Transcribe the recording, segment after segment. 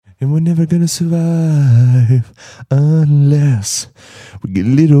And we're never gonna survive unless we get a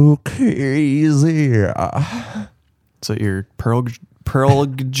little crazy. So your Pearl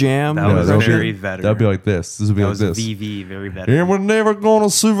Jam? That was that'll very be, veteran. That'll be like this. This will be That like was this. VV, very veteran. And we're never gonna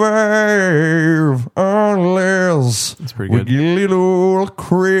survive unless That's pretty we good. get a little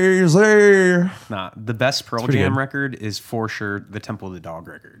crazy. Nah, the best Pearl pretty Jam good. record is for sure the Temple of the Dog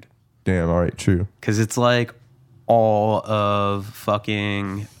record. Damn, all right, true. Because it's like all of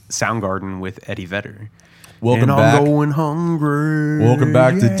fucking Soundgarden with Eddie Vedder. Welcome and back. I'm going hungry. Welcome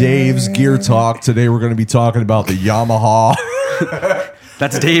back to Dave's Gear Talk. Today we're going to be talking about the Yamaha.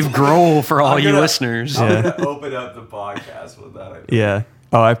 That's Dave Grohl for all you listeners. I'm going to open up the podcast with that. Yeah.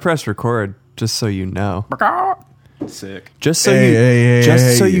 Oh, I pressed record just so you know. Sick. Just so Hey,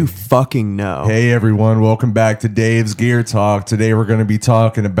 so hey. you fucking know. Hey everyone, welcome back to Dave's Gear Talk. Today we're going to be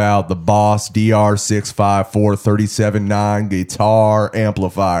talking about the Boss DR654 37.9 guitar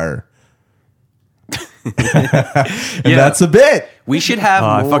amplifier. And that's a bit. We should have Oh,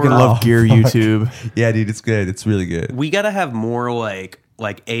 I more. fucking love Gear YouTube. Yeah, dude, it's good. It's really good. We gotta have more like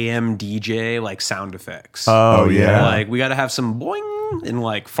AM DJ like sound effects. Oh, yeah. Like we gotta have some boing and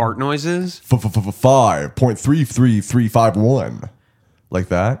like fart noises. 5.33351. Like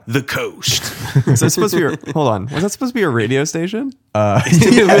that. The coast. Is that supposed to be hold on. Was that supposed to be a radio station?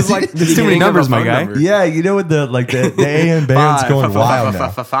 It was like There's too many numbers, my guy. Yeah, you know what the AM band's going wild now.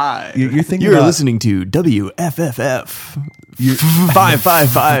 Five. You're thinking You're about, listening to WFFF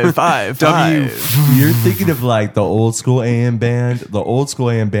 55555. You're thinking of like the old school AM band. The old school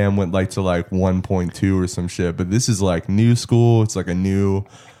AM band went like to like 1.2 or some shit, but this is like new school. It's like a new,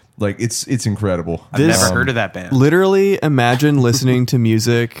 like it's incredible. I've never heard of that band. Literally imagine listening to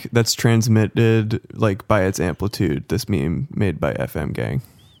music that's transmitted like by its amplitude. This meme made by FM Gang.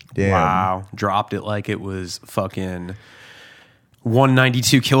 Damn. Wow. Dropped it like it was fucking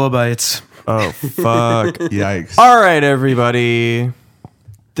 192 kilobytes. Oh fuck. Yikes. All right, everybody.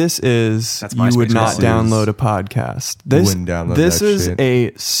 This is That's you MySpace would not quality. download a podcast. This Wouldn't download this that is shit.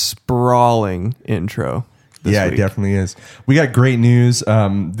 a sprawling intro. This Yeah, week. it definitely is. We got great news.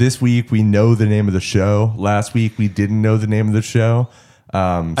 This week we know the name of the show. Last week we didn't know the name of the show.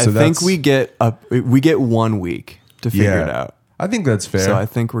 I think we get 1 week to figure it out. I think that's fair. So I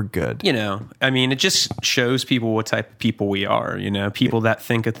think we're good. You know, I mean, it just shows people what type of people we are. You know, people that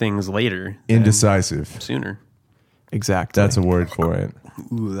think of things later, than Indecisive. sooner. Exactly. That's a word for it.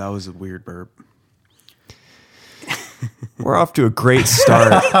 Ooh, that was a weird burp. We're off to a great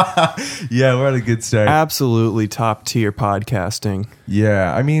start. Yeah, we're at a good start. Absolutely top tier podcasting.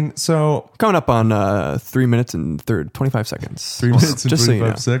 Yeah, I mean, so Coming up on 3 minutes and 25 seconds. 3 minutes and Just so you 25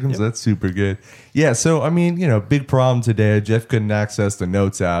 know. seconds. That's super good. Yeah, so I mean, big problem today. Jeff couldn't access the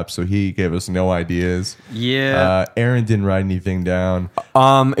Notes app, so he gave us no ideas. Yeah. Aaron didn't write anything down.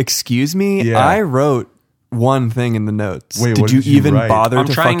 Excuse me. Yeah. I wrote one thing in the notes. Wait, did what you did you even write? bother I'm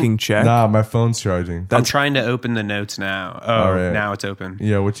to trying- fucking check? Nah, my phone's charging. I'm trying to open the notes now. Oh, All right. now it's open.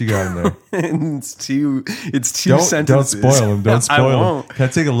 Yeah, what you got in there? It's two don't sentences. spoil them. Don't I spoil them. won't. Can I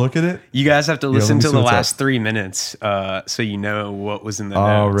take a look at it? You guys have to let listen me to see the what's last up. 3 minutes so you know what was in the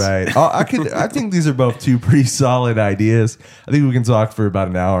All notes. right. I think these are both two pretty solid ideas. I think we can talk for about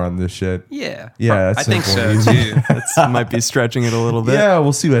an hour on this shit. Yeah. Yeah, that's I think simple. so too. That might be stretching it a little bit. Yeah,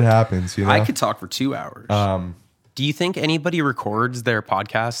 we'll see what happens. I could talk for 2 hours. Um, Do you think anybody records their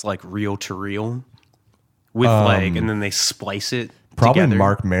podcast like reel to reel with and then they splice it? probably together?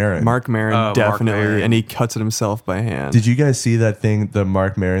 Mark Maron. Mark Maron, Mark definitely. Maron. And he cuts it himself by hand. Did you guys see that thing, the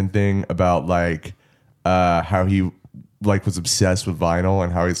Mark Maron thing about like how he like was obsessed with vinyl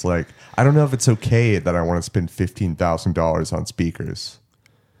and how he's like, I don't know if it's okay that I want to spend $15,000 on speakers.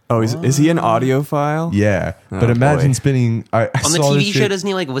 Oh, is he an audiophile? Yeah, but Oh, imagine boy. spending. I On the saw this TV show, shit- doesn't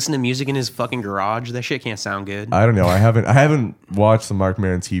he like listen to music in his fucking garage? That shit can't sound good. I don't know. I haven't watched the Mark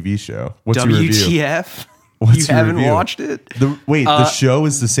Maron TV show. What's your review? WTF? What's You your haven't review? watched it? The show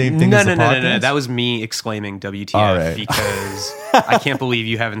is the same thing No, as no, the no, podcast? no, no. That was me exclaiming WTF All right. because I can't believe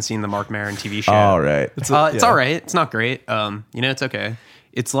you haven't seen the Mark Maron TV show. All right. It's all right. It's not great. It's okay.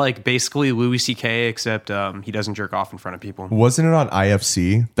 It's like basically Louis C.K. except he doesn't jerk off in front of people. Wasn't it on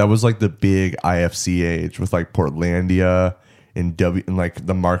IFC? That was like the big IFC age with like Portlandia and like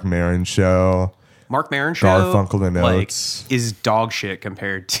the Mark Maron show. Mark Maron show Garfunkel and like, Oates. is dog shit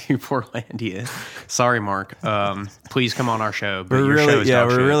compared to Portlandia. Sorry, Mark. Please come on our show. But your show is dog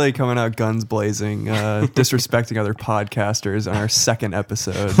we're shit. really coming out guns blazing, disrespecting other podcasters on our second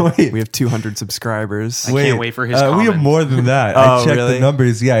episode. Wait. We have 200 subscribers. I can't wait for his we have comments. more than that. I Oh, checked really? the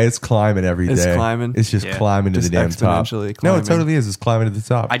numbers. Yeah, it's climbing every day. It's climbing? It's just Yeah. climbing to Just the damn top. exponentially No, it climbing. totally is. It's climbing to the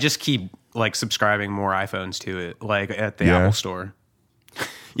top. I just keep like subscribing more iPhones to it, like at the Yeah. Apple Store.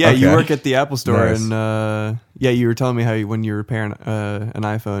 Yeah, you Okay. work at the Apple Store, Nice. and you were telling me how when you repair an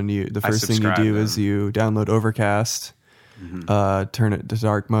iPhone, the first thing you subscribe do them. is you download Overcast, turn it to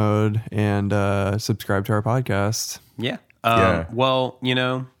dark mode, and subscribe to our podcast. Yeah. Yeah. Well, you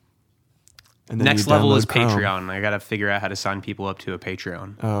know, And then next you level is download Chrome. Patreon. I got to figure out how to sign people up to a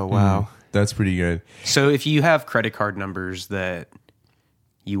Patreon. Oh wow! That's pretty good. So if you have credit card numbers that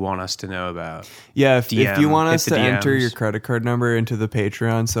you want us to know about, Yeah, if you DM, want hit us the to enter DMs. your credit card number into the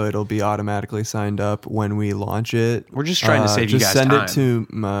Patreon, so it'll be automatically signed up when we launch it. We're just trying to save you just guys send time. it to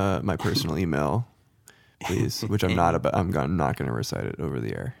my personal email, please. Which I'm not not going to recite it over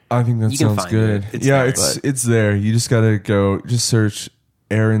the air. I think that You can sounds find good. it. It's Yeah, there. it's there. You just gotta go. Just search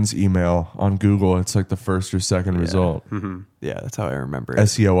Aaron's email on Google. It's like the first or second result. Yeah, that's how I remember it.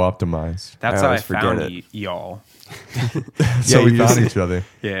 SEO optimized. That's I how I always forget found it. y'all. So we you found just- each other.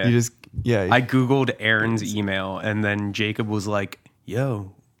 Yeah. You just I Googled Aaron's email, and then Jacob was like,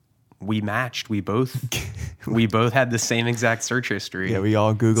 yo, we matched. We both had the same exact search history. yeah, we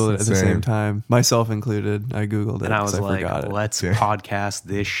all Googled it at the Same. same time, myself included. I Googled it and I was 'cause like, forgot it. let's Yeah. podcast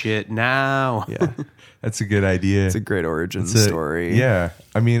this shit now. Yeah, That's a good idea. it's a great origin It's a- story. Yeah,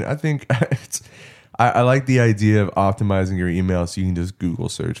 I mean, I think I like the idea of optimizing your email so you can just Google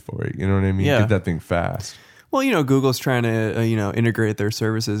search for it. You know what I mean? Yeah. Get that thing fast. Well, Google's trying to integrate their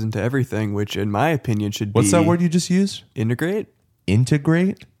services into everything, which, in my opinion, should What's be that word you just used? integrate.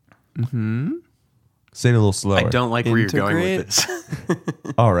 Integrate. Mm-hmm. Say it a little slower. I don't like where you're going Integrate. with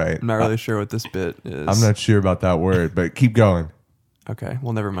this. All right. I'm not really sure what this bit is. I'm not sure about that word, but keep going. Okay,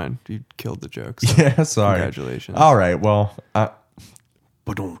 well, never mind. You killed the joke. So Yeah, sorry. Congratulations. All right. Well,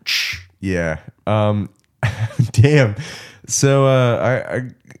 Ba-dum-tsh. yeah. Damn. So I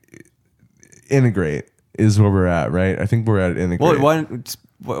integrate is where we're at, right? I think we're at integrate. Well, why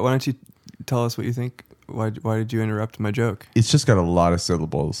don't you tell us what you think? Why did you interrupt my joke? It's just got a lot of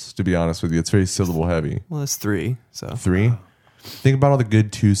syllables, to be honest with you. It's very syllable heavy. Well, it's 3. So 3. Think about all the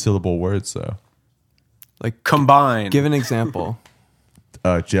good 2-syllable words, though. like Combine. give an example.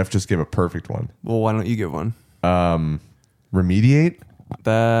 Jeff just gave a perfect one. Well, why don't you give one? Remediate?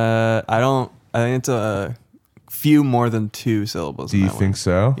 That I think it's a few more than 2 syllables. Do in you that think one.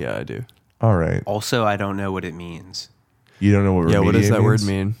 so? Yeah, I do. All right. Also, I don't know what it means. You don't know what remediate Yeah, what does that word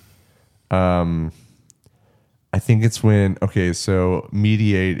means? mean? I think it's when, okay, so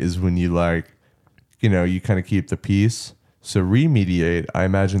mediate is when you you kind of keep the peace. So remediate, I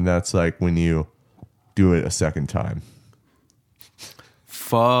imagine that's like when you do it a second time.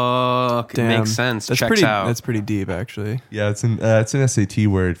 Fuck. It Damn, makes sense. That's Checks pretty. out. That's pretty deep, actually. Yeah, it's an SAT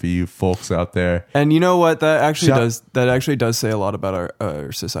word for you folks out there. And you know what? That actually Shout- does say a lot about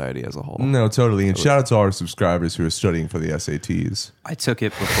our society as a whole. No, totally. And shout out to all our subscribers who are studying for the SATs. I took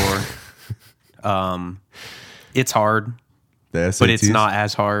it before. It's hard, The SATs. but it's not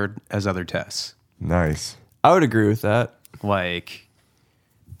as hard as other tests. Nice. I would agree with that. Like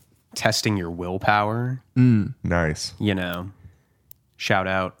testing your willpower, Nice. shout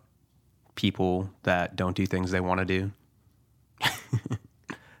out people that don't do things they want to do.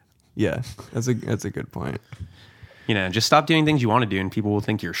 Yeah, that's a good point. Just stop doing things you want to do and people will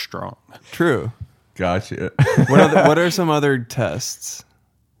think you're strong. True. Gotcha. What are some other tests?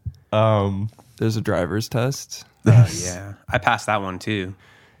 Um, There's a driver's test. Yeah. I passed that one too.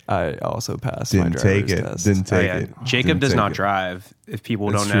 I also passed my didn't driver's take it. test. Didn't take Yeah. it. Jacob Didn't does take not it. drive, if people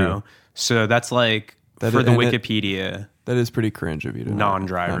That's don't true. know. So that's like That for is- the and it- Wikipedia. That is pretty cringe of you to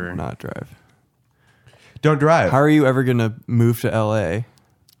Non-driver. not drive. Don't drive. How are you ever gonna move to LA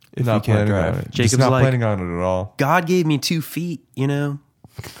if not you can't planning on drive? it. Jacob's Just not like- planning on it at all. God gave me 2 feet, can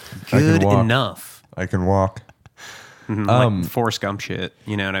good walk. enough. I can walk. Like Forrest Gump shit.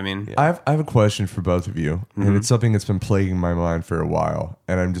 You know what I mean? I have a question for both of you, Mm-hmm. and it's something that's been plaguing my mind for a while,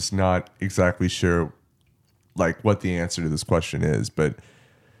 and I'm just not exactly sure, what the answer to this question is. But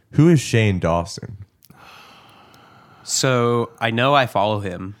who is Shane Dawson? So I know I follow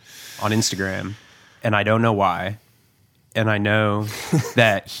him on Instagram, and I don't know why. And I know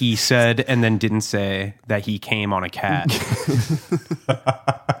that he said and then didn't say that he came on a cat.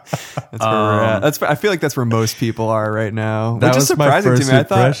 That's where we're at. I feel like that's where most people are right now, That which is was my surprising to first me.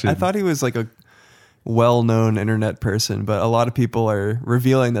 impression. I thought he was like a well-known internet person, but a lot of people are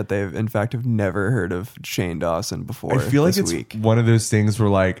revealing that they've in fact have never heard of Shane Dawson before. I feel like this it's week. one of those things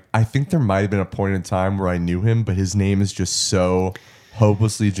where, I think there might have been a point in time where I knew him, but his name is just so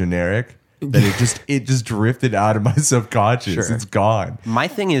hopelessly generic that it just drifted out of my subconscious. Sure. It's gone. My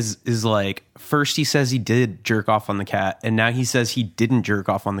thing is first he says he did jerk off on the cat, and now he says he didn't jerk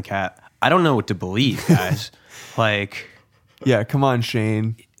off on the cat. I don't know what to believe, guys. Yeah, come on,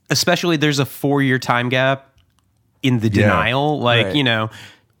 Shane. Especially there's a 4-year time gap in the Yeah. denial. Right.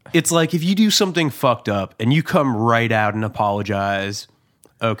 It's like if you do something fucked up and you come right out and apologize,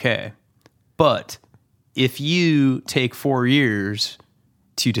 okay. But if you take 4 years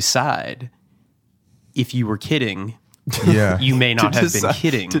to decide if you were kidding, Yeah. you may not have been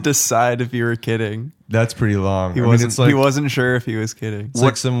kidding. To decide if you were kidding. That's pretty long. He wasn't sure if he was kidding. It's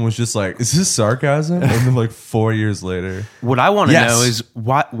like someone was just like, is this sarcasm? And then like 4 years later. What I want to Yes. know is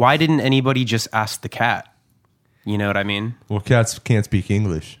why didn't anybody just ask the cat? You know what I mean? Well, cats can't speak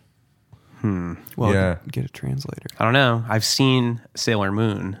English. Well, Yeah. get a translator. I don't know. I've seen Sailor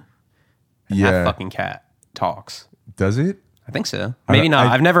Moon. And Yeah. that fucking cat talks. Does it? I think so. Maybe not.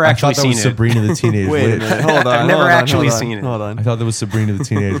 I've never I actually thought that seen was it. Sabrina the Teenage Wait a Witch. minute. Hold on. I've never hold on, actually hold on, seen it. Hold I on. thought that was Sabrina the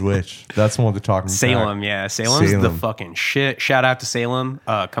Teenage Witch. That's the one with the talking Salem, cat. yeah. Salem's the Salem. fucking shit. Shout out to Salem.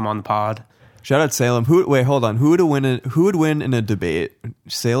 Come on the pod. Shout out Salem. Wait, hold on. Who would win in a debate?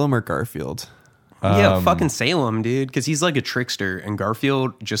 Salem or Garfield? Yeah, fucking Salem, dude. Because he's like a trickster, and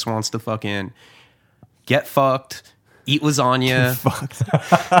Garfield just wants to fucking get fucked, eat lasagna,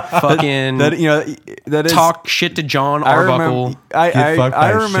 fucking That is talk shit to John I Arbuckle. remember. I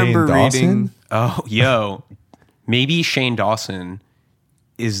remember Shane reading. Dawson? Oh, yo, maybe Shane Dawson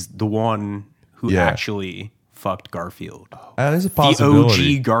is the one who Yeah. actually fucked Garfield. There's a The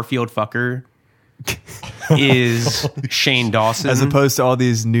possibility. OG Garfield fucker is Shane Dawson. As opposed to all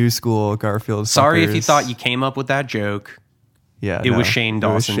these new school Garfield. Sorry if you fuckers. thought you came up with that joke. Yeah, It was Shane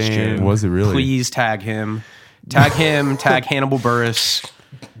Dawson's Shane. joke. Was it really? Please tag him. Tag him. Tag Hannibal Burris.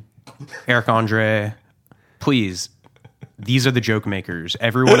 Eric Andre. Please. These are the joke makers.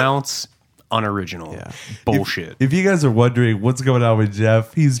 Everyone else, unoriginal. Yeah. Bullshit. If you guys are wondering what's going on with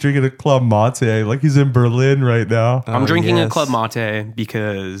Jeff, he's drinking a Club Mate like he's in Berlin right now. I'm drinking yes. a Club Mate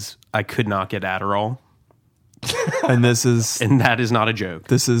because I could not get Adderall. And this is And that is not a joke.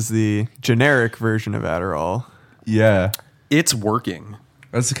 the generic version of Adderall. Yeah. It's working.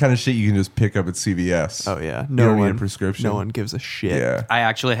 That's the kind of shit you can just pick up at CVS. Oh yeah, You don't need a prescription. No one gives a shit. Yeah. I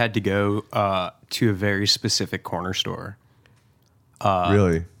actually had to go to a very specific corner store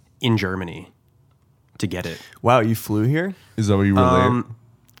Really? in Germany to get it. Wow, you flew here? Is that what you relate?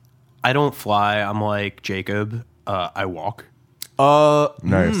 I don't fly. I'm like Jacob. I walk.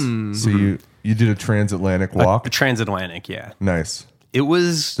 Nice. So you did a transatlantic walk? Transatlantic, yeah. Nice. It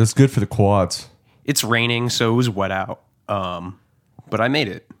was. That's good for the quads. It's raining, so it was wet out. But I made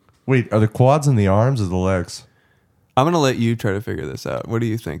it. Wait, are the quads in the arms or the legs? I'm gonna let you try to figure this out. What do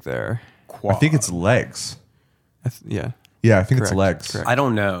you think there? I think it's legs. Yeah, Yeah, I think it's Correct, legs. correct. I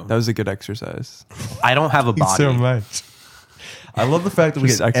don't know. that was a good exercise. I don't have a Thanks body. so much. I love the fact that we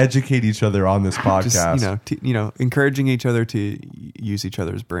Just can educate each other on this podcast. Just encouraging each other to use each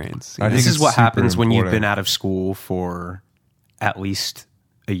other's brains. you I know? think This is it's what super happens when you've important. been out of school for at least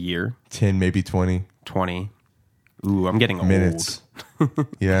a year, 10, maybe 20 20. Ooh, I'm getting old. minutes.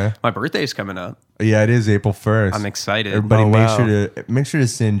 Yeah. My birthday's coming up. Yeah, it is April 1st. I'm excited. Everybody Oh, wow. make sure to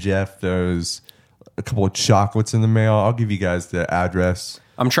send Jeff a couple of chocolates in the mail. I'll give you guys the address.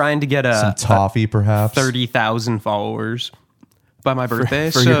 I'm trying to get Some toffee, perhaps. 30,000 followers by my birthday.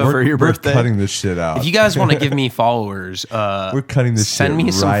 for so your We're birthday. cutting this shit out. if you guys want to give me followers, We're cutting this send shit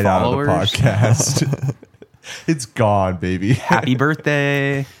me some right out of the followers. podcast. It's gone, baby. Happy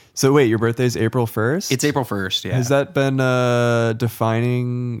birthday. So wait, your birthday's April 1st? It's April 1st, yeah. Has that been a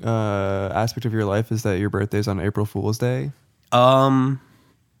defining aspect of your life? Is that your birthday's on April Fool's Day?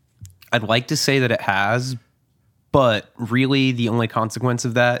 I'd like to say that it has, but really the only consequence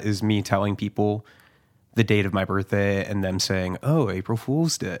of that is me telling people the date of my birthday and them saying, "Oh, April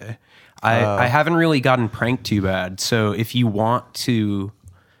Fool's Day." I haven't really gotten pranked too bad. So if you want to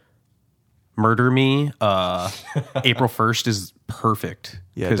murder me, April 1st is perfect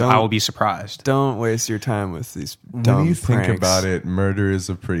Yeah, because don't- I will be surprised. Don't waste your time with these dumb When you think pranks. about it, murder is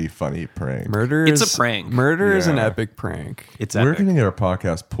a pretty funny prank. Murder It's is a prank. Murder is an Yeah. epic prank. It's We're epic. going to get our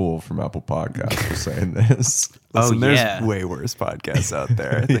podcast pulled from Apple Podcasts for saying this. Listen, Oh, there's yeah. way worse podcasts out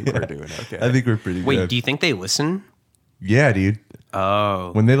there. I think we're doing okay. I think we're pretty Wait, good. do you think they listen? Yeah, dude.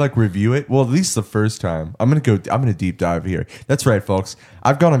 Oh, When they review it, well, at least the first time. I'm gonna deep dive here. That's right, folks.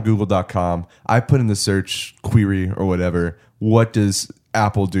 I've gone on Google.com. I put in the search query or whatever. What does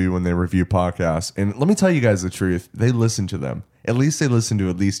Apple do when they review podcasts? And let me tell you guys the truth. They listen to them. At least they listen to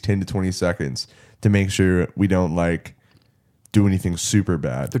at least 10 to 20 seconds to make sure we don't do anything super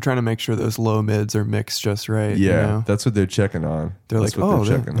bad. They're trying to make sure those low mids are mixed just right. Yeah, you know? that's what they're checking on. They're That's like, what oh,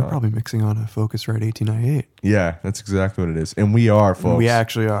 they're checking on. probably mixing on a Focusrite 1898. Yeah, that's exactly what it is. And we are, folks. We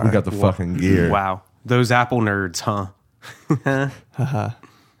actually are. We got the fucking gear. wow. Those Apple nerds, huh?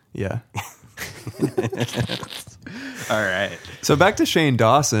 Yeah. All right. So back to Shane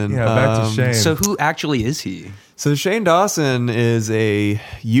Dawson. Yeah, back to Shane. So who actually is he? So Shane Dawson is a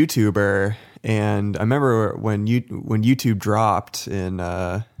YouTuber, and I remember when YouTube dropped in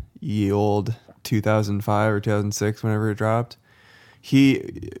ye old 2005 or 2006, whenever it dropped.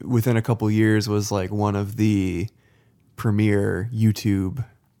 He, within a couple years, was like one of the premier YouTube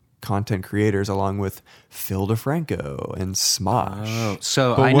content creators, along with Phil DeFranco and Smosh. Oh,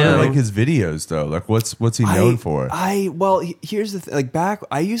 so But I what know. are like his videos though? Like what's he known for? Here's the thing. Like back,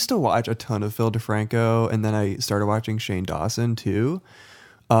 I used to watch a ton of Phil DeFranco, and then I started watching Shane Dawson too.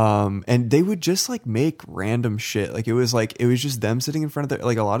 And they would just like make random shit. Like it was just them sitting in front of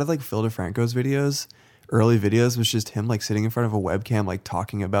like a lot of like Phil DeFranco's videos, early videos was just him like sitting in front of a webcam, like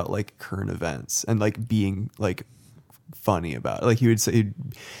talking about like current events and like being like funny about it. Like he would say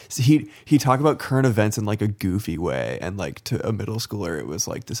he'd talk about current events in like a goofy way, and like to a middle schooler it was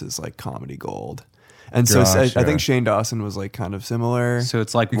like, this is like comedy gold. And so I Gotcha. think Shane Dawson was like kind of similar. So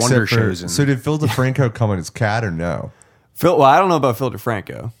it's like Except Wonder for- Shows. And So did Phil DeFranco come on his cat or no? Well, I don't know about Phil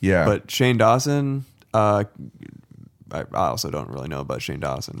DeFranco. Yeah. But Shane Dawson, I also don't really know about Shane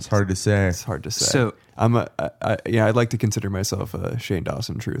Dawson. It's hard to say. It's hard to say. So- I'd like to consider myself a Shane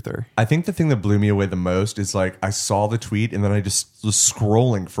Dawson truther. I think the thing that blew me away the most is like I saw the tweet and then I just was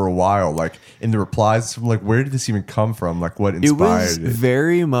scrolling for a while, like in the replies. I'm like, where did this even come from? Like, what It was inspired it?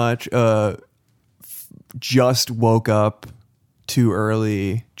 very much just woke up too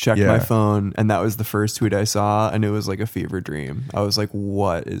early, checked Yeah. my phone, and that was the first tweet I saw, and it was like a fever dream. I was like,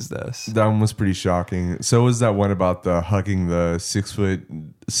 what is this? That one was pretty shocking. So was that one about the hugging the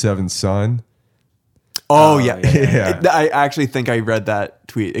 6'7" son? Oh, yeah. yeah. I actually think I read that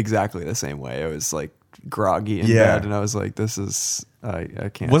tweet exactly the same way. I was like groggy in Yeah. bed, and I was like, this is, I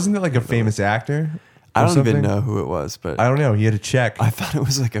can't. Wasn't it like a famous actor? I or don't even something? know who it was, but I don't know. He had to check. I thought it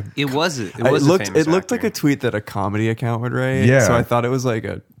was like a. it was a looked famous like actor. a tweet that a comedy account would write. Yeah. So I thought it was like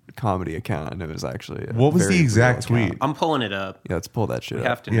a comedy account, and it was actually. What was the very exact real account. tweet? I'm pulling it up. Yeah, let's pull that shit We up.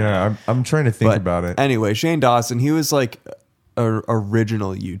 have to know. Yeah, I'm trying to think But about it. Anyway, Shane Dawson, he was like a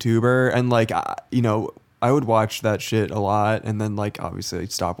original YouTuber, and like I would watch that shit a lot, and then like obviously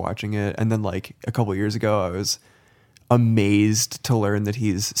I'd stop watching it, and then like a couple years ago I was amazed to learn that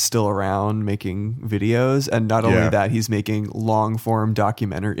he's still around making videos, and not only Yeah. that, he's making long form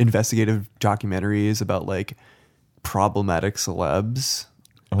investigative documentaries about like problematic celebs.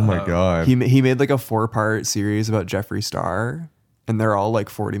 Oh my god. He made like a 4-part series about Jeffree Star, and they're all like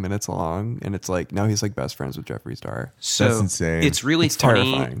 40 minutes long, and it's like now he's like best friends with Jeffree Star. So That's insane. It's really It's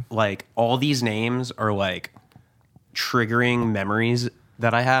funny. terrifying. Like all these names are like triggering memories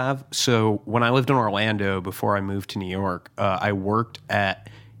that I have. So when I lived in Orlando before I moved to New York, I worked at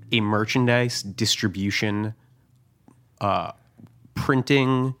a merchandise distribution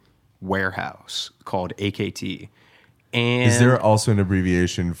printing warehouse called AKT. And Is there also an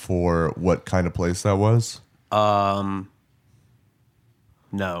abbreviation for what kind of place that was?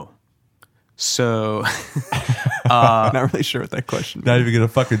 no. So Not really sure what that question. Not even gonna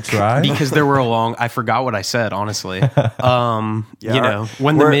fucking try. because there were a long, I forgot what I said, honestly. You know,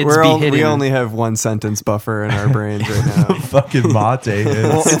 when the We're- mids we're be all- hitting. we only have one sentence buffer in our brains right now. Fucking mate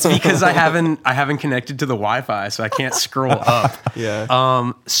Well, is. it's because I haven't connected to the Wi-Fi, so I can't scroll up.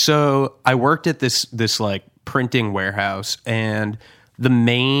 Yeah. So I worked at this like printing warehouse, and the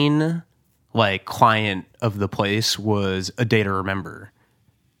main like client of the place was A Day to Remember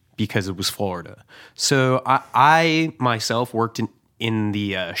because it was Florida. So I myself worked in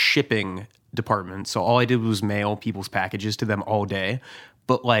the shipping department. So all I did was mail people's packages to them all day.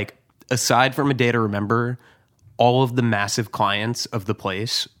 But like aside from A Day to Remember, all of the massive clients of the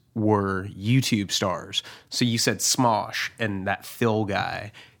place were YouTube stars. So you said Smosh and that Phil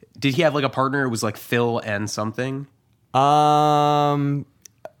guy. Did he have like a partner? It was like Phil and something?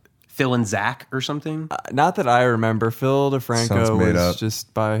 Phil and Zach or something? Not that I remember. Phil Sounds DeFranco made was up.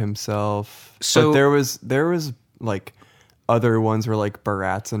 just by himself. So- but there was like other ones were like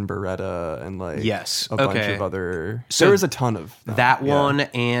Baratz and Beretta and like Yes, a bunch okay. of other. So there was a ton of them. That Yeah. one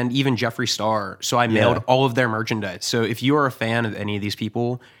and even Jeffree Star. So I mailed Yeah. all of their merchandise. So if you are a fan of any of these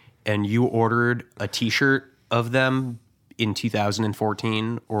people and you ordered a t-shirt of them in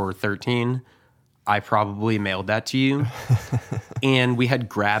 2014 or 13, I probably mailed that to you. And we had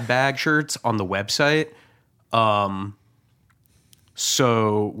grab bag shirts on the website.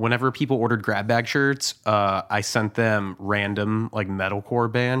 So whenever people ordered grab bag shirts, I sent them random like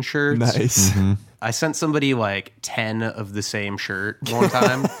metalcore band shirts. Nice. I sent somebody like 10 of the same shirt one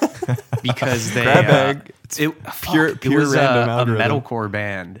time because they Grab bag. It's it pure was random a algorithm. metalcore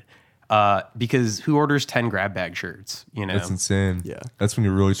band. Because who orders 10 grab bag shirts? You know. That's insane. Yeah. That's when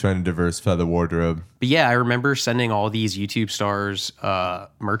you're really trying to diversify the wardrobe. But yeah, I remember sending all these YouTube stars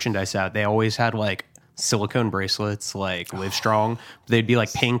merchandise out. They always had like silicone bracelets like Live Strong. They'd be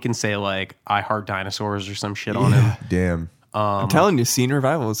like pink and say like I heart dinosaurs or some shit on them. Damn. I'm telling you, Scene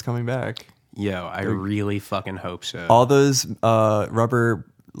Revival is coming back. Yo, I really fucking hope so. All those rubber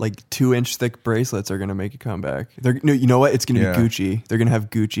like 2-inch thick bracelets are gonna make a comeback. No, you know what? It's gonna Yeah. be Gucci. They're gonna have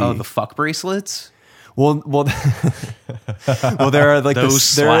Gucci. Oh, the fuck bracelets? well, there are like Those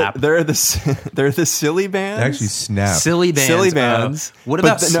slap. there are the silly bands. They actually snap. Silly bands. Silly bands. What But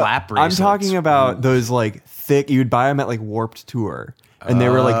about no, slap bracelets? I'm talking about those like thick. You would buy them at like Warped Tour, and they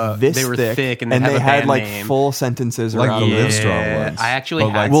were like this they were thick and and they'd they have a had band like name. full sentences Like around the them. Livestrong ones. I actually But,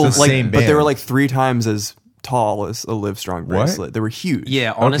 had like, Well, it's the like, same but they were band. like 3 times as tall as a Livestrong bracelet. They were huge.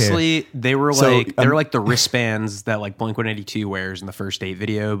 Yeah, honestly, they were So, like they were like the wristbands that like Blink-182 wears in the First Date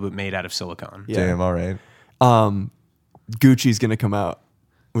video, but made out of silicone. Yeah. Damn, all right. Gucci's gonna come out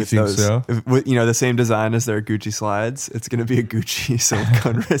with think those. so? With, the same design as their Gucci slides. It's gonna be a Gucci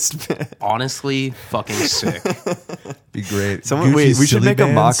silicone wristband. Honestly, fucking sick. Be great. Someone, Gucci wait, we should silly make a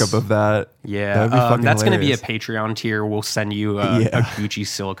bands? mock-up of that. Yeah, That'd be fucking that's going to be a hilarious. Patreon tier. We'll send you a Gucci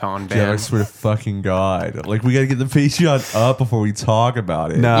silicone Yeah, I band. swear to fucking God. Like, we got to get the Patreon up before we talk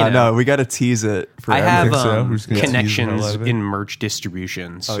about it. No, You know. we got to tease it. For I have think so. We're just gonna tease the hell connections out of it. in merch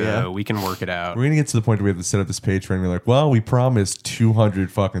distribution, so yeah? we can work it out. We're going to get to the point where we have to set up this Patreon and we're like, well, we promised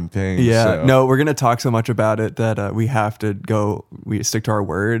 200 fucking things. Yeah, so. no, we're gonna talk so much about it that we have to go. We stick to our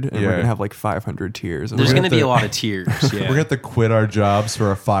word, and we're Yeah. gonna have like 500 tiers. There's We're going gonna to be have a to- lot of tiers. Yeah. We're going to have to quit our jobs for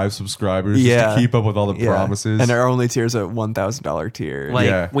our 5 subscribers Yeah. just to keep up with all the promises. and our only tiers are $1,000 tier. Like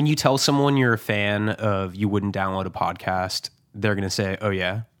Yeah. when you tell someone you're a fan of You Wouldn't Download a Podcast, they're going to say, "Oh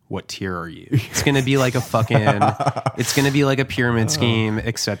yeah, what tier are you?" It's going to be like a fucking it's going to be like a pyramid scheme,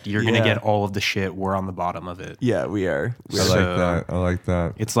 except you're going to Yeah. get all of the shit. We're on the bottom of it. Yeah, we are. I like So- that. I like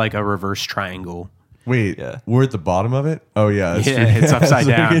that. It's like a reverse triangle. Wait, Yeah. we're at the bottom of it? Oh, yeah. That's Yeah, true. it's upside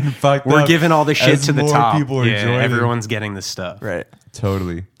So we're down. getting fucked We're up giving all the shit as to the more top. people are Yeah, joining. everyone's getting the stuff. Right.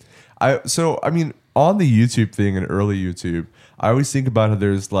 Totally. I mean, on the YouTube thing and early YouTube, I always think about how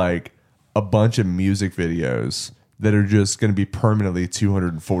there's like a bunch of music videos that are just going to be permanently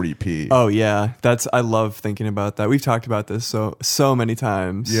 240p. Oh yeah, I love thinking about that. We've talked about this so many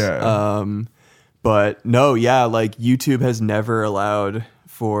times. Yeah. But no, yeah, like YouTube has never allowed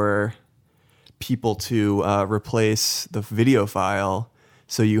for people to replace the video file.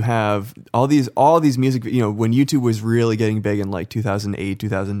 So you have all these music, when YouTube was really getting big in like 2008,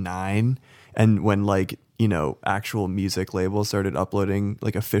 2009, and when like, actual music labels started uploading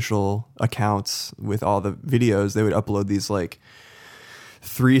like official accounts with all the videos, they would upload these like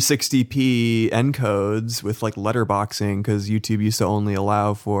 360p encodes with like letterboxing because YouTube used to only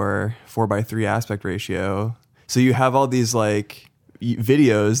allow for 4:3 aspect ratio. So you have all these like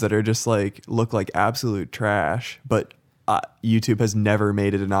videos that are just like look like absolute trash, but YouTube has never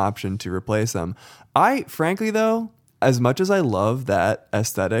made it an option to replace them. I frankly though, as much as I love that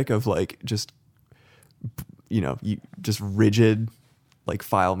aesthetic of like just just rigid like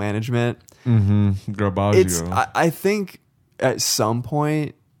file management, Garbaggio. I think at some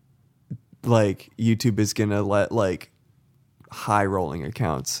point like YouTube is gonna let like high rolling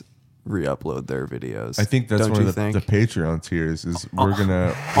accounts re-upload their videos. I think that's Don't one you of the think? Patreon tiers is we're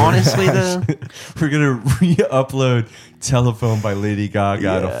gonna Honestly, though, we're gonna re-upload "Telephone" by Lady Gaga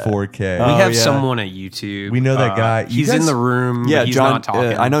Yeah. to 4K. we have yeah. someone at YouTube. We know that guy. You He's guys- in the room. Yeah, but he's John. not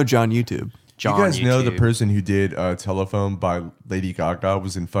talking. I know John YouTube. John you guys know the YouTube. person who did "Telephone" by Lady Gaga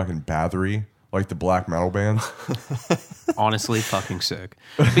was in fucking Bathory, like the black metal band. Honestly, fucking sick.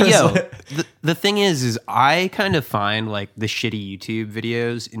 But yo, the thing is I kind of find like the shitty YouTube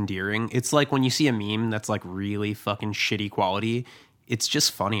videos endearing. It's like when you see a meme that's like really fucking shitty quality, it's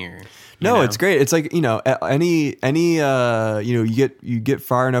just funnier. you No, know? it's great. It's like any you get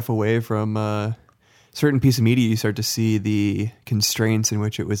far enough away from a certain piece of media, you start to see the constraints in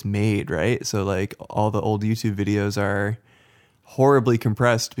which it was made. Right. So like all the old YouTube videos are horribly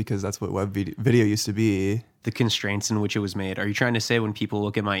compressed because that's what web video used to be. The constraints in which it was made. Are you trying to say when people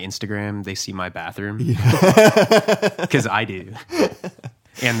look at my Instagram, they see my bathroom? Because I do.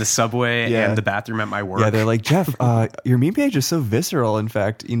 And the subway Yeah. and the bathroom at my work. Yeah, they're like, Jeff, your meme page is so visceral. In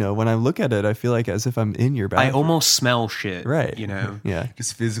fact, when I look at it, I feel like as if I'm in your I bathroom. almost smell shit. Right. You know? Yeah.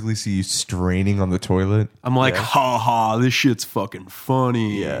 Just physically see you straining on the toilet. I'm like, Yeah. ha ha, this shit's fucking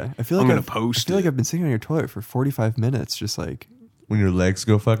funny. Yeah. I feel like I'm going I've- to post I feel it. like I've been sitting on your toilet for 45 minutes, just like. When your legs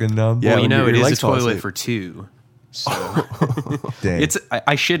go fucking numb. Yeah. Well, you when know, your it is a legs fall toilet asleep. for two. So Dang.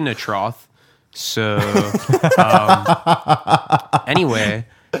 I shit in a trough. So anyway,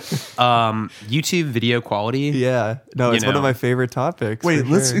 YouTube video quality. Yeah, no, it's one of know. my favorite topics. Wait, for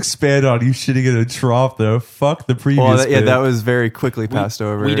let's sure. expand on you shitting in a trough though. Fuck the previous. Well, yeah, bit. that was very quickly passed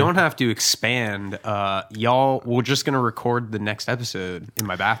over. We don't have to expand. Y'all, we're just gonna record the next episode in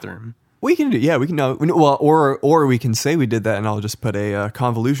my bathroom. We can do. Yeah, we can. No, well, or we can say we did that, and I'll just put a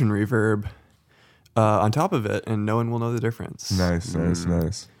convolution reverb on top of it, and no one will know the difference.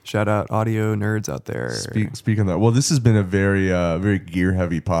 Nice. Shout out audio nerds out there. Speaking of that, well, this has been a very gear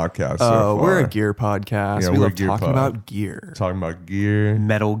heavy podcast. So far. We're a gear podcast. Yeah, we we're a love gear talking pod. about gear. Talking about gear.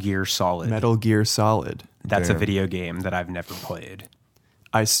 Metal Gear Solid. Metal Gear Solid. That's Damn. a video game that I've never played.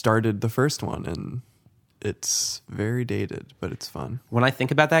 I started the first one, and it's very dated, but it's fun. When I think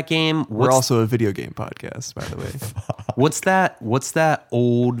about that game, We're also a video game podcast, by the way. what's that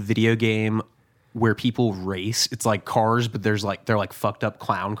old video game where people race? It's like cars, but they're like fucked up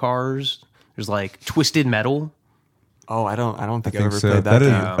clown cars. There's like Twisted Metal. Oh, I don't think I've think ever so. played that That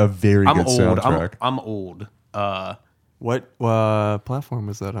is game. a very I'm good old. soundtrack. I'm old. What platform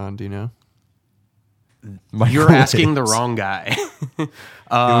was that on? Do you know? You're asking the wrong guy. It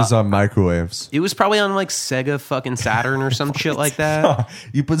was on microwaves. It was probably on like Sega fucking Saturn or some shit like that.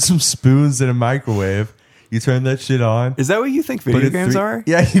 You put some spoons in a microwave. You turn that shit on. Is that what you think put video it games three- are?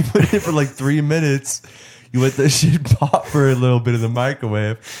 Yeah, you put it for like 3 minutes. You let that shit pop for a little bit in the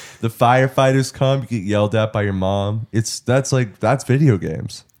microwave. The firefighters come. You get yelled at by your mom. That's video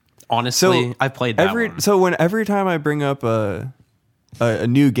games. Honestly, I played that one. So every time I bring up a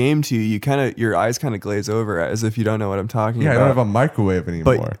new game to you, your eyes kind of glaze over as if you don't know what I'm talking Yeah, I about. don't have a microwave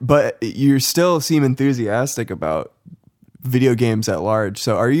anymore. But you still seem enthusiastic about video games at large.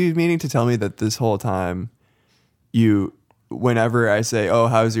 So are you meaning to tell me that this whole time whenever I say, "Oh,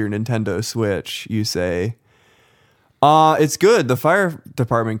 how's your Nintendo Switch?" you say, it's good. The fire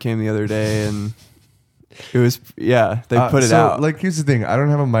department came the other day and it was they put it out. Like, here's the thing. I don't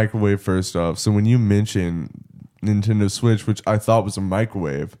have a microwave, first off. So when you mention Nintendo Switch, which I thought was a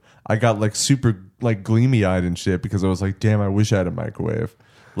microwave, I got like super like gleamy eyed and shit because I was like, damn, I wish I had a microwave.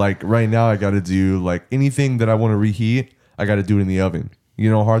 Like right now, I got to do like anything that I want to reheat, I got to do it in the oven. You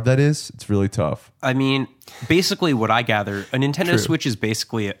know how hard that is? It's really tough. I mean, basically, what I gather, a Nintendo Switch is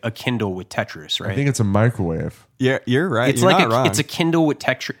basically a Kindle with Tetris, right? I think it's a microwave. Yeah, you're right. It's You're like not wrong. it's a Kindle with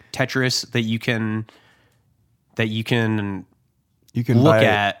Tetris that you can you can look buy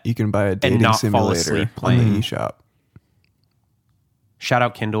at you can buy a dating not fall simulator asleep on the playing. eShop. shout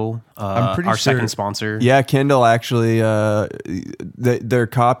out Kindle, I'm pretty our sure- second sponsor. Yeah, Kindle actually, their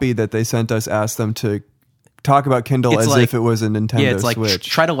copy that they sent us asked them to talk about Kindle It's as like- if it was a Nintendo Yeah, it's like Switch.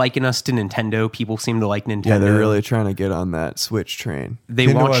 try to liken us to Nintendo. People seem to like Nintendo. Yeah, they're really trying to get on that Switch train. They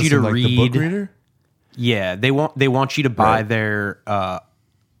Kindle want as you to in, like, the book read. reader? Yeah, they want you to buy Right.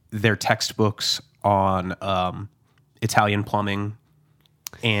 their textbooks on Italian plumbing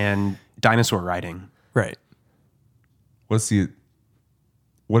and dinosaur riding. Right.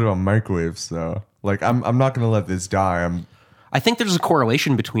 What about microwaves though? Like I'm not gonna let this die. I think there's a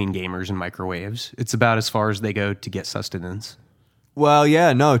correlation between gamers and microwaves. It's about as far as they go to get sustenance. Well,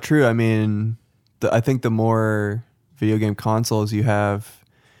 yeah, no, true. I mean, I think the more video game consoles you have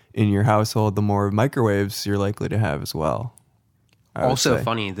in your household, the more microwaves you're likely to have as well. I would Also say.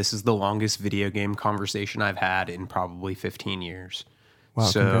 funny, this is the longest video game conversation I've had in probably 15 years. Wow,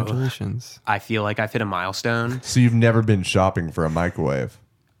 So congratulations. I feel like I've hit a milestone. So you've never been shopping for a microwave.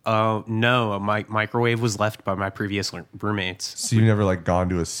 No, my microwave was left by my previous roommates. So you've never like gone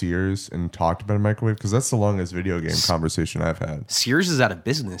to a Sears and talked about a microwave? Because that's the longest video game conversation I've had. Sears is out of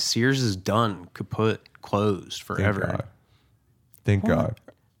business. Sears is done, kaput, closed Thank forever. God. Thank God.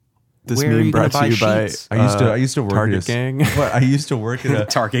 This Where are meme you gonna brought to buy you by sheets? I used to work Target at a, Gang. What? I used to work at a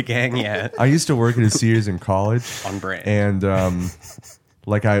Target gang, yeah. I used to work at a Sears in college. On brand. And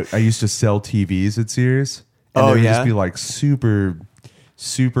like I used to sell TVs at Sears. And Oh, there would yeah? just be like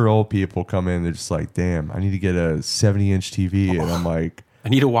super old people come in. They're just like, damn, I need to get a 70-inch TV. And I'm like, I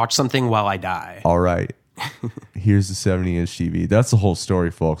need to watch something while I die. all right, here's the 70-inch TV. That's the whole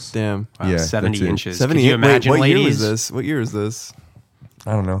story, folks. Damn. Wow, Yeah, 70 that's it. inches. 70. Could you imagine, wait, what year was ladies? this? What year is this?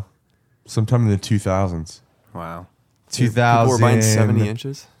 I don't know. Sometime in the 2000s. Wow. 2000. People were buying 70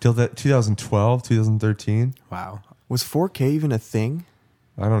 inches? Till that 2012, 2013. Wow. Was 4K even a thing?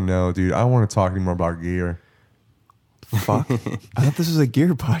 I don't know, dude. I don't want to talk anymore about gear. Fuck. I thought this was a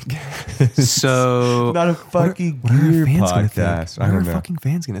gear podcast. So, Not a fucking What are gear our fans gonna think? podcast. What I are don't our know. fucking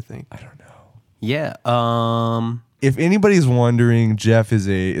fans gonna think? yeah. If anybody's wondering, Jeff is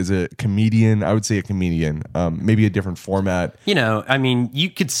a comedian. I would say a comedian. Maybe a different format. You know, I mean, you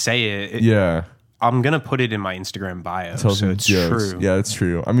could say it. Yeah. I'm gonna put it in my Instagram bio, Tell so some it's jokes. true. Yeah, it's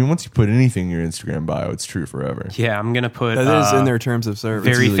true. I mean, once you put anything in your Instagram bio, it's true forever. Yeah, I'm gonna put That is in their terms of service.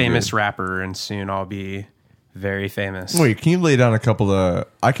 very really famous good. rapper, and soon I'll be very famous. Wait, can you lay down a couple of?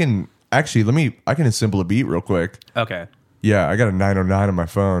 I can assemble a beat real quick. Okay. Yeah, I got a 909 on my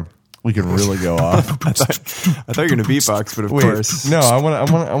phone. We can really go off. I thought you were gonna beatbox, but of Wait, course, no, I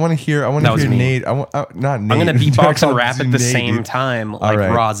want to hear. I want That to was hear me. Nate. Not Nate. I'm gonna beatbox and rap at the Nate, same dude. time, like right.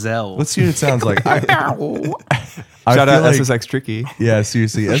 Rozelle. Let's see what it sounds like. I shout feel out like- SSX Tricky. Yeah,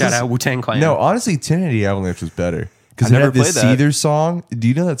 seriously. Shout out Wu-Tang Clan. No, honestly, 1080 Avalanche was better. Because I it never had this played that. Seether song. Do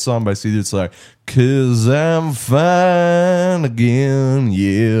you know that song by Seether? It's like, 'cause I'm fine again,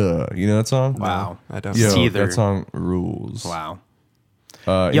 yeah. You know that song? Wow. I don't. Yo, Seether. that song rules. Wow.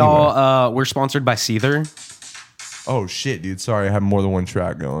 Anyway. Y'all, we're sponsored by Seether. Oh, shit, dude. Sorry, I have more than one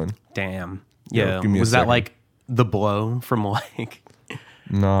track going. Damn. Yo, Yeah. give me a Was that second. like The Blow from like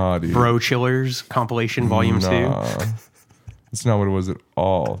Nah, dude. Bro Chillers compilation volume 2? That's not what it was at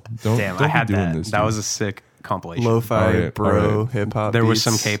all. Don't, Damn, don't I had be doing that. this. That dude. was a sick compilation. Lo-fi, All right, bro, all right. hip hop. There was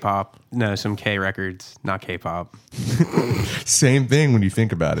some beats. K-pop. No, some K records, not K-pop. Same thing when you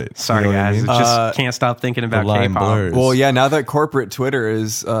think about it. Sorry, You know what I guys. mean? I just can't stop thinking about line K-pop. blurs. Well, yeah. Now that corporate Twitter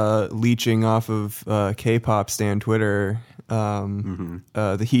is leeching off of K-pop stan Twitter,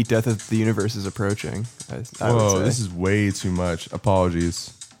 the heat death of the universe is approaching. I would Whoa, say. this is way too much.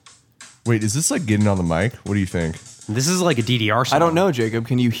 Apologies. Wait, is this like getting on the mic? What do you think? This is like a DDR song. I don't know, Jacob.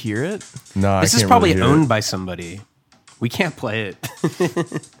 Can you hear it? Nah, This I is can't probably really hear owned it. by somebody. We can't play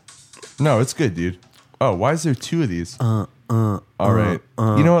it. No, it's good, dude. Oh, why is there two of these? All right.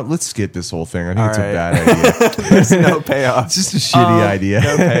 You know what? Let's skip this whole thing. I think it's right. a bad idea. There's no payoff. It's just a shitty idea.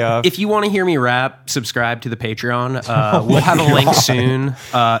 No payoff. If you want to hear me rap, subscribe to the Patreon. We'll have a link soon.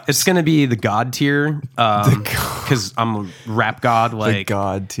 It's going to be the God tier because I'm a rap god. The Like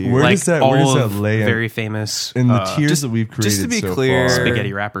God tier. Where like does that- all where does that of lay in- very famous In the tiers that we've created just to be so clear- far.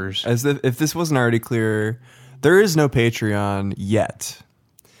 spaghetti rappers. If this wasn't already clear, there is no Patreon yet,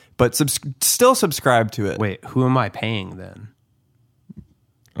 but still subscribe to it. Wait, who am I paying then?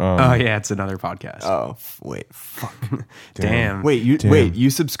 Oh yeah, it's another podcast. Oh, wait. Fuck. Damn. Wait, you Damn. you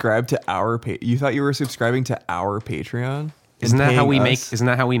subscribe to our you thought you were subscribing to our Patreon? isn't and that how paying we us? make? Isn't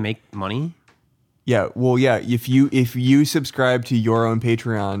that how we make money? Yeah, well, yeah. If you subscribe to your own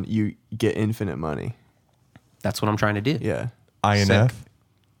Patreon, you get infinite money. That's what I'm trying to do. Yeah, INF.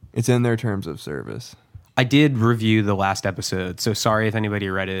 it's in their terms of service. I did review the last episode, so sorry if anybody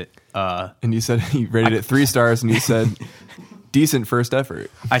read it. And you said you rated it 3 stars, and you said decent first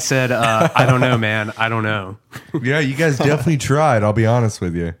effort. I said, I don't know, man. I don't know. Yeah, you guys definitely tried. I'll be honest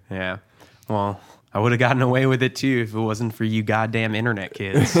with you. Yeah. Well, I would have gotten away with it too if it wasn't for you goddamn internet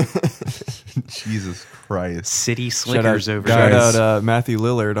kids. Jesus Christ. City Shout slickers out, over guys. here. shout out Matthew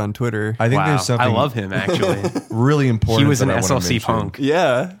Lillard on Twitter. I think Wow. there's something I love him actually. really important. He was an that I wanna SLC mention. punk.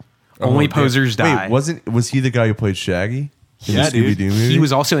 Yeah, Only damn. posers die. Wait, was he the guy who played Shaggy? In Yeah, the dude. Scooby-Doo movie? He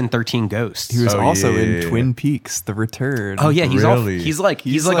was also in 13 Ghosts. he was Oh, also yeah, in yeah, yeah. Twin Peaks: The Return. Oh yeah, he's Really? he's like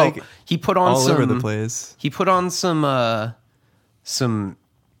He's like he put on all some over the place. He put on some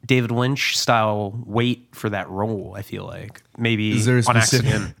David Lynch style weight for that role. I feel like maybe Is there a on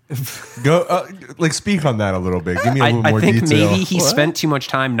specific- accident. Go like speak on that a little bit. Give me a little I more think detail. maybe he spent too much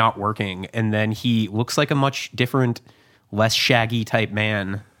time not working, and then he looks like a much different, less shaggy type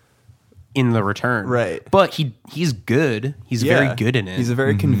man in The Return. Right. But he's good. He's very good in it. He's a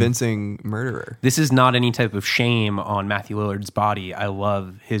very convincing murderer. This is not any type of shame on Matthew Lillard's body. I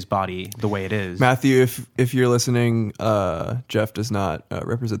love his body the way it is. Matthew, if you're listening, Jeff does not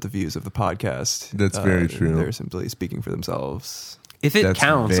represent the views of the podcast. That's very true. They're simply speaking for themselves. If it That's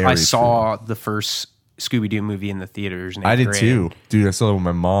counts, very I saw the first Scooby-Doo movie in the theaters. In I eighth did grade. too. Dude, I saw it with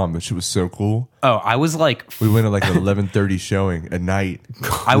my mom. That shit was so cool. Oh, I was like, We went at like an 11:30 showing at night.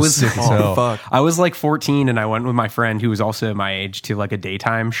 I was sick as hell. Fuck. I was like 14, and I went with my friend who was also my age to like a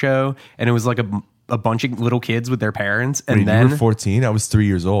daytime show, and it was like a bunch of little kids with their parents, and Wait, then you were 14? I was 3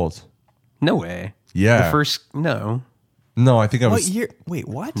 years old. no way, Yeah. the first no, No, I think I What was. year? Wait,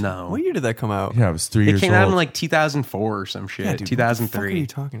 what? No. What year did that come out? Yeah, I was 3 it years came old. out in like 2004 or some shit, Yeah, dude, what the fuck are 2003. you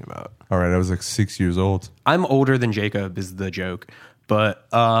talking about? All right, I was like 6 years old. I'm older than Jacob is the joke, but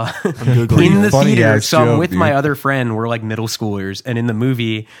Googling in the Funny theater, ass so I'm joke, with dude. my other friend. We're like middle schoolers, and in the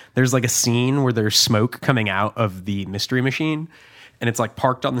movie, there's like a scene where there's smoke coming out of the mystery machine, and it's like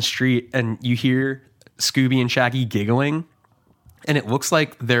parked on the street, and you hear Scooby and Shaggy giggling, and it looks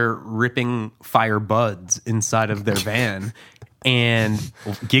like they're ripping fire buds inside of their van. And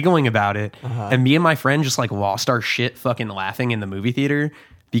giggling about it, and me and my friend just like lost our shit fucking laughing in the movie theater.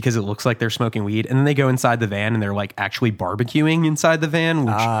 because it looks like they're smoking weed, and then they go inside the van and they're like actually barbecuing inside the van,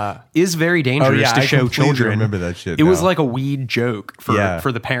 which is very dangerous to I show completely children. remember that shit It was now. like a weed joke for Yeah.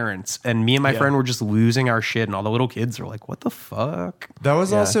 the parents, and me and my friend were just losing our shit, and all the little kids are like, "What the fuck?" That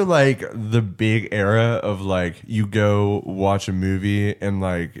was also like the big era of like you go watch a movie and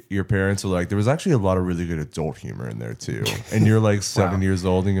like your parents are like, there was actually a lot of really good adult humor in there too. And you're like 7 years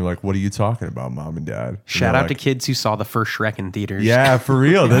old and you're like, what are you talking about, mom and dad? And Shout they're out to like, kids who saw the first Shrek in theaters. Yeah, for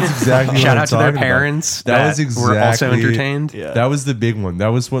real. That's exactly what Shout I'm out to their talking about. parents That was exactly were also entertained. Yeah. That was the big one. That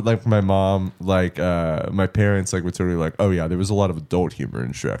was what like my mom, like my parents, like were totally like, oh yeah, there was a lot of adult humor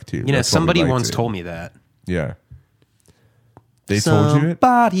in Shrek too. You know, That's what we somebody liked once it. told me that. Yeah. They told you it?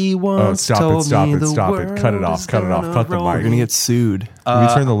 Somebody Oh, once stop told it, stop me it, the stop it. Cut it world off, is cut it off, gonna cut the roll. mic. You're gonna get sued. Can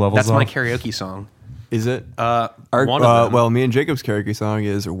we turn the levels That's off? my karaoke song. Is it? One of them. Well, me and Jacob's karaoke song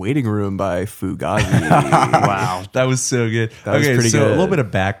is "Waiting Room" by Fugazi. Wow. That was so good. That was Okay, pretty so a good. little bit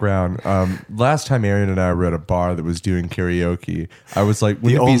of background. Last time Aaron and I were at a bar that was doing karaoke, I was like,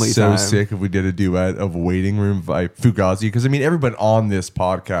 wouldn't it be only so time. sick if we did a duet of Waiting Room by Fugazi? Because, I mean, everyone on this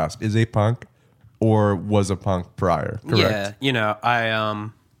podcast is a punk or was a punk prior, correct? Yeah, you know,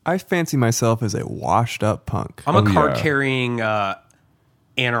 I fancy myself as a washed-up punk. I'm a Oh, yeah. card carrying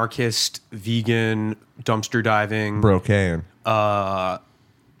anarchist, vegan, dumpster diving, Brocaine.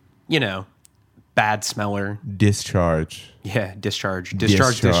 you know, bad smeller. Discharge. Yeah, discharge.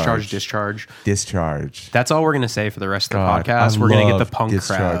 Discharge. That's all we're going to say for the rest of the God, podcast. I We're going to get love the punk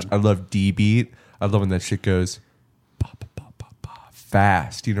Discharge. crowd. I love D-beat. I love when that shit goes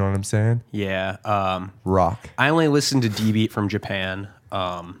fast. You know what I'm saying? Yeah. Rock. I only listen to D-Beat from Japan,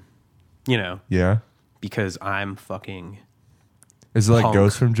 you know, Yeah. because I'm fucking Is it like Punk.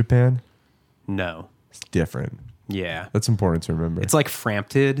 Ghost from Japan? no. It's different. Yeah. That's important to remember. It's like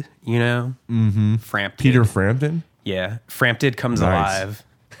Frampted, you know? Mm-hmm. Frampted. Peter Frampton. Yeah. Frampted comes Nice. alive.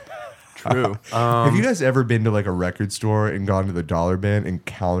 True. Have you guys ever been to like a record store and gone to the dollar bin and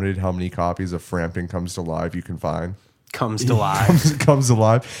counted how many copies of Frampton Comes to Life you can find? Comes to life. Comes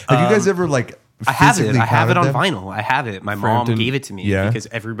alive. Have you guys ever like I have it. physically I have it on counted them? vinyl. I have it. My Frampton- mom gave it to me Yeah. because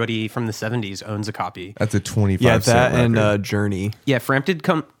everybody from the 70s owns a copy. That's a 25 Yeah, cent that and record. Journey. Yeah, Frampton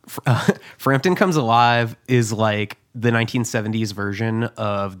Comes Alive is like the 1970s version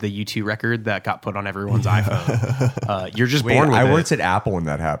of the U2 record that got put on everyone's iPhone. You're just Wait, born with I it. worked at Apple when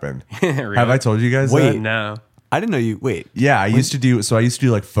that happened. Really? Have I told you guys Wait. that? No. I didn't know you. Wait. Yeah, I used to do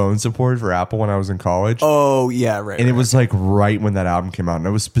like phone support for Apple when I was in college. Oh yeah, right. And it right. was like right when that album came out, and it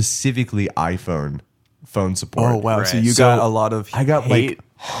was specifically iPhone phone support. Oh wow. So Right. you So got a lot of. I got hate. like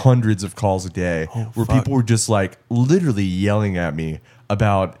hundreds of calls a day where fuck. people were just like literally yelling at me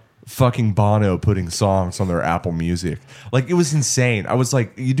about fucking Bono putting songs on their Apple Music. Like it was insane. I was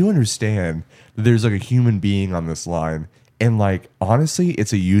like, you do understand that there's like a human being on this line, and like honestly,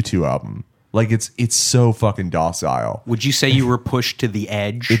 it's a U2 album. Like it's so fucking docile. Would you say you were pushed to the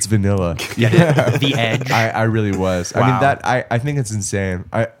edge? It's vanilla. the edge. I really was. I Wow. mean that I think it's insane.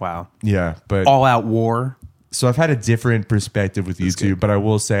 Wow. Yeah, but All out war. so I've had a different perspective with YouTube, but I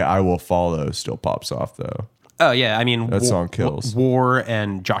will say I Will Follow still pops off though. Oh yeah, I mean That song kills. War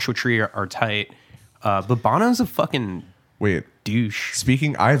and Joshua Tree are tight. But Bono's a fucking Wait, douche.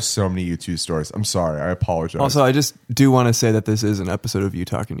 speaking, I have so many YouTube stories. I'm sorry. I apologize. Also, I just do want to say that this is an episode of you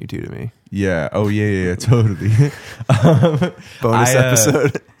talking U2 to me. yeah. Oh yeah, totally. Bonus I,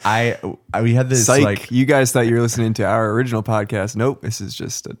 episode. We had this Psych. like You guys thought you were listening to our original podcast. Nope. This is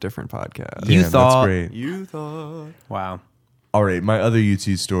just a different podcast. You damn, thought- that's great. You thought. Wow. All right, my other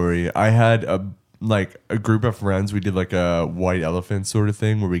YouTube story. I had a group of friends. We did like a white elephant sort of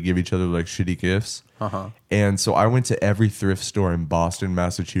thing where we give each other like shitty gifts. And so I went to every thrift store in Boston,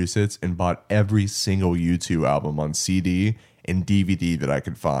 Massachusetts, and bought every single U2 album on CD and DVD that I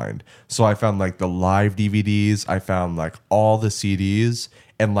could find. So I found like the live DVDs. I found like all the CDs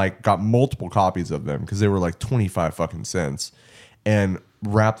and like got multiple copies of them because they were like 25 fucking cents. And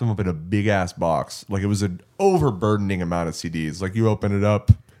wrapped them up in a big ass box. Like it was an overburdening amount of CDs. Like you open it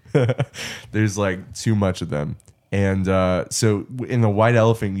up, there's like too much of them. And so in the white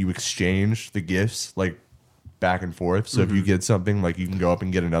elephant, you exchange the gifts like back and forth. So if you get something, like you can go up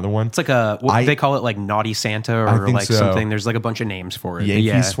and get another one. It's like they call it like Naughty Santa or think like so. something. There's like a bunch of names for it. Yankee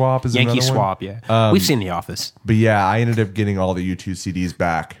Yeah. Swap is Yankee another one? Swap. Yeah, we've seen The Office. But yeah, I ended up getting all the U2 CDs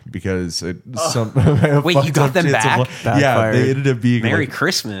back because wait, Wait, you got them back? Yeah, Backfired. they ended up being Merry like,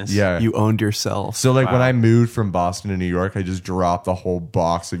 Christmas. yeah. You owned yourself. So like when Wow. I moved from Boston to New York, I just dropped the whole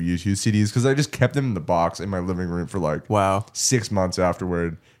box of U2 CDs because I just kept them in the box in my living room for like Wow. 6 months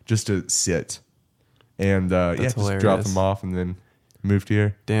afterward just to sit. And just hilarious. dropped them off and then moved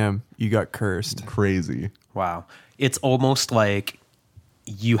here. Damn, you got cursed. Crazy. Wow. It's almost like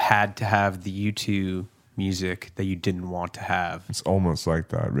you had to have the U2 music that you didn't want to have. It's almost like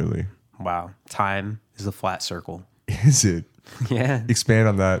that, really. Wow. Time is a flat circle. Is it? Yeah. Expand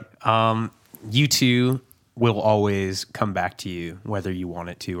on that. U2 will always come back to you, whether you want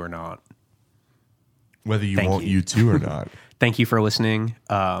it to or not. Whether you Thank want you. U2 or not. Thank you for listening.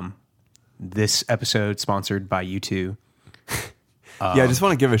 This episode sponsored by U2. Yeah, I just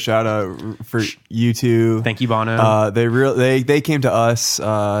want to give a shout out for U2. Thank you, Bono. They came to us.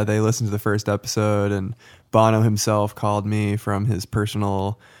 They listened to the first episode, and Bono himself called me from his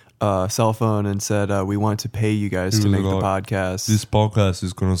personal cell phone and said, "We want to pay you guys to make the podcast." This podcast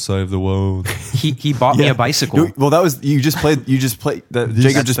is going to save the world. He bought me a bicycle. Well, that was you just played. Jacob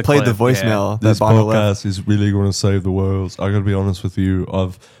That's just the played the clip, voicemail This that Bono left. podcast is really going to save the world. I got to be honest with you.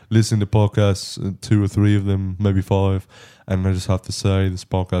 I've listened to podcasts, 2 or 3 of them, maybe 5, and I just have to say this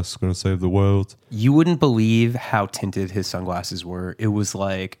podcast is going to save the world. You wouldn't believe how tinted his sunglasses were. It was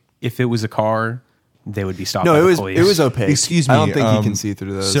like if it was a car, they would be stopped. No, by it the was police. it was opaque. Excuse me. I don't think he can see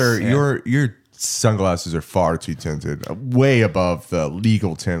through those. Sir, Yeah. your sunglasses are far too tinted. Way above the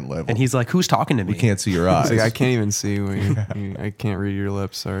legal tint level. And he's like, "Who's talking to me?" we can't see your eyes. It's like, I can't even see when I can't read your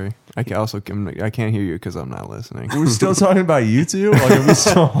lips. Sorry. I can't hear you because I'm not listening. We're still talking about YouTube? Like, are we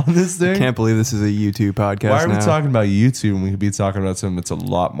still on this thing? Can't believe this is a YouTube podcast. Why are we now. talking about YouTube when we could be talking about something that's a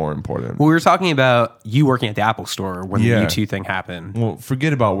lot more important? Well, we were talking about you working at the Apple Store when Yeah. the U2 thing happened. Well,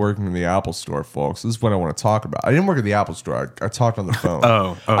 forget about working in the Apple Store, folks. This is what I want to talk about. I didn't work at the Apple Store. I talked on the phone.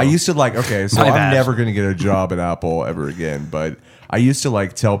 Oh. I used to okay, so My I'm bad. never going to get a job at Apple ever again, but I used to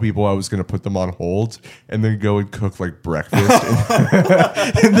tell people I was going to put them on hold and then go and cook breakfast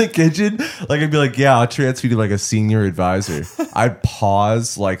in the kitchen. I'd be like, yeah, I'll transfer you to a senior advisor. I'd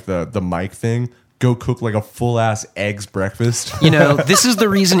pause the mic thing, go cook a full ass eggs breakfast. You know, this is the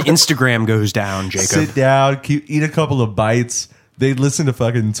reason Instagram goes down, Jacob. Sit down, eat a couple of bites. They'd listen to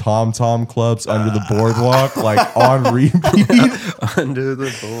fucking Tom Tom Clubs under the boardwalk, on repeat. Under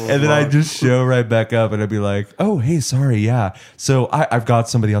the bowl. And then I'd just show right back up and I'd be like, oh, hey, sorry, yeah. So I've got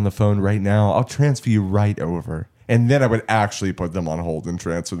somebody on the phone right now. I'll transfer you right over. And then I would actually put them on hold and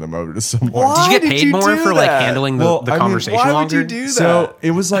transfer them over to someone. Why Did you get did paid you more do for that? handling the Well, I mean, conversation why would longer? you do that? So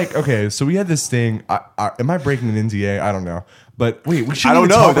it was okay, so we had this thing. Am I breaking an NDA? I don't know. But wait, we should. I don't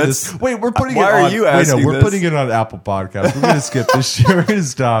know. Talk about That's- this. Wait, we're putting why it are on. you wait, asking no, we're this? putting it on Apple Podcast. We're gonna skip this shit. We're gonna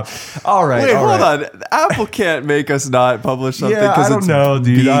stop. All right. Wait, all hold right. on. Apple can't make us not publish something Yeah, I because don't it's know, dude.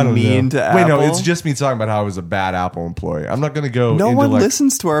 being I don't mean know. to Apple. Wait, no, it's just me talking about how I was a bad Apple employee. I'm not gonna go. no into one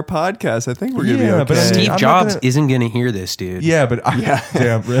listens to our podcast. I think we're gonna be Yeah, okay. but I mean, Steve I'm not Jobs gonna- isn't going to hear this, dude. Yeah, but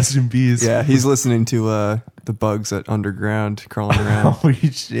damn, rest in peace. yeah, he's listening to the bugs that underground crawling around. Holy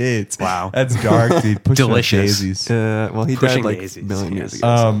shit! Wow. that's dark, dude. Pushing up Delicious. daisies. Well, he Pushing died daisies, a million years yes.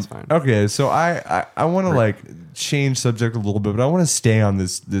 ago. So it's fine. Okay, so I want to change subject a little bit, but I want to stay on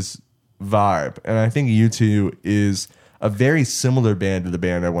this vibe, and I think U2 is a very similar band to the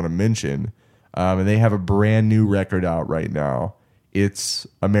band I want to mention, and they have a brand new record out right now. It's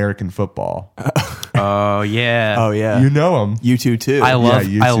American Football. Oh, yeah. Oh yeah, You know them? U2 too. I love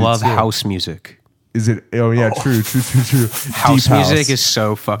you I too, love too. house music. Is it? Oh yeah, true. House Deep music is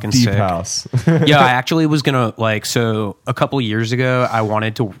so fucking deep sick. house. Yeah, I actually was gonna so a couple years ago I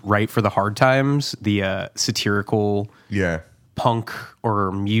wanted to write for the Hard Times, the satirical Yeah, punk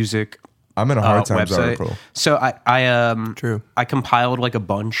or music I'm in a Hard Times website. article. So I True. I compiled a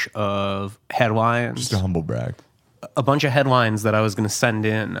bunch of headlines, Just a humble brag. a bunch of headlines that I was going to send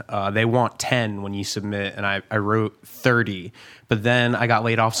in. They want 10 when you submit, and I wrote 30. But then I got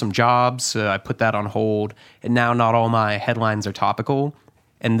laid off some jobs, so I put that on hold, and now not all my headlines are topical.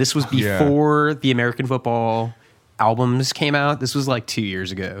 And this was before the American football albums came out. This was 2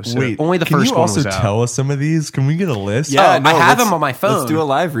 years ago. So Wait, only the can first you one also was out. tell us some of these? Can we get a list? Yeah. I have let's- them on my phone. let's do a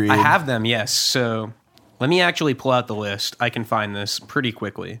live read. I have them, yes. So let me actually pull out the list. I can find this pretty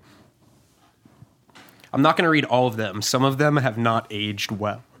quickly. I'm not going to read all of them. Some of them have not aged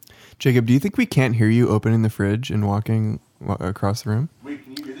well. Jacob, do you think we can't hear you opening the fridge and walking across the room? Wait,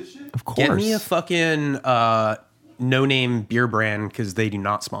 can you hear this shit? Of course. Get me a fucking no-name beer brand because they do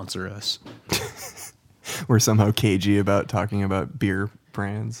not sponsor us. We're somehow cagey about talking about beer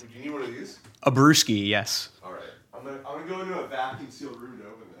brands. Do you need one of these? A brewski, yes. All right. I'm gonna go into a vacuum sealed room to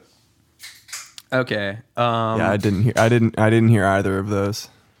open this. Okay. Yeah, I didn't hear either of those.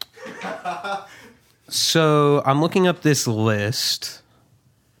 So I'm looking up this list.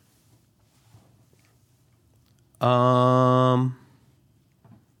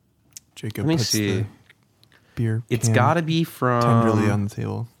 Jacob Let me puts see. the beer It's can got to be from tenderly on the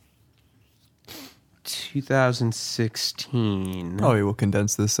table. 2016. Oh, we will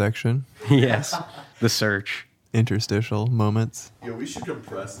condense this section. Yes. The search. interstitial moments. Yeah, we should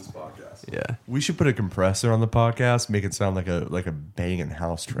compress this podcast. Yeah. We should put a compressor on the podcast, make it sound like a banging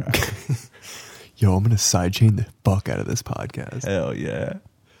house track. Yo, I'm gonna sidechain the fuck out of this podcast. Hell yeah.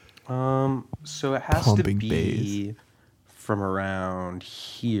 So it has Pumping to be from around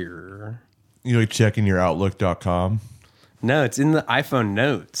here. You like checking your Outlook.com? No, it's in the iPhone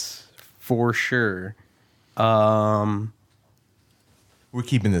notes for sure. We're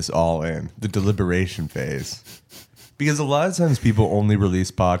keeping this all in the deliberation phase. Because a lot of times people only release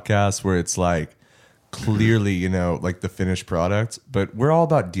podcasts where it's like clearly, you know, like the finished product, but we're all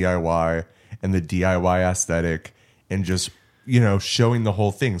about DIY and the DIY aesthetic and just, you know, showing the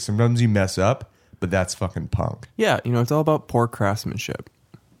whole thing. Sometimes you mess up, but that's fucking punk. Yeah, you know, it's all about poor craftsmanship.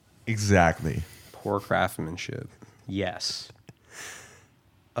 Exactly. Poor craftsmanship. Yes.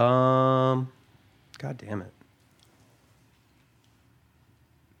 God damn it.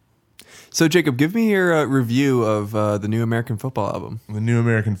 So, Jacob, give me your review of the new American football album. The new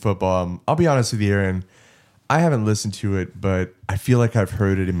American football album. I'll be honest with you, Aaron. I haven't listened to it, but I feel like I've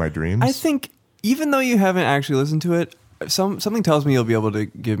heard it in my dreams. I think even though you haven't actually listened to it, something tells me you'll be able to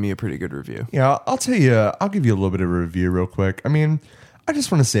give me a pretty good review. Yeah, I'll tell you, I'll give you a little bit of a review real quick. I mean, I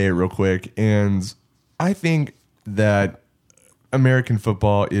just want to say it real quick. And I think that American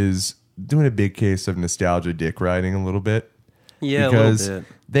football is doing a big case of nostalgia dick riding a little bit. Yeah, because a little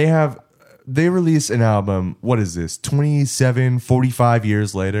bit. they release an album, what is this, 45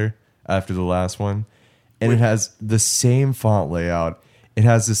 years later after the last one. And it has the same font layout. It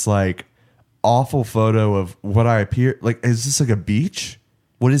has this like awful photo of what I appear like. Is this like a beach?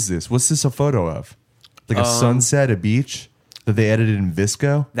 What is this? What's this a photo of? Like a sunset, a beach that they edited in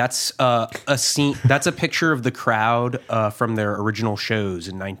Visco? That's a scene. That's a picture of the crowd from their original shows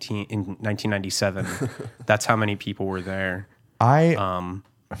in 1997. That's how many people were there.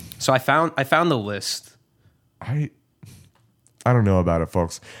 So I found the list. I don't know about it,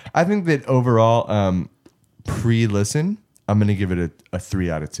 folks. I think that overall, pre-listen, I'm going to give it a 3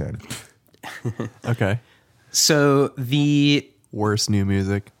 out of 10. Okay. So the Worst new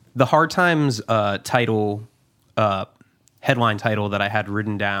music. Hard Times title, headline title that I had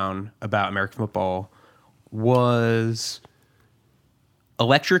written down about American football was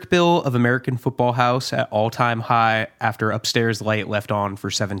Electric Bill of American Football House at all-time high after upstairs light left on for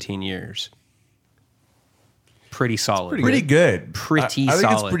 17 years. Pretty solid. Pretty good. Pretty I think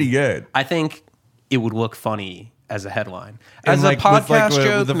solid. it's pretty good. I think it would look funny as a headline. And As like, a podcast with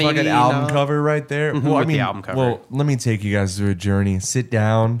joke, the maybe fucking album not. cover right there. Well, I with the mean, album cover. well, let me take you guys through a journey. Sit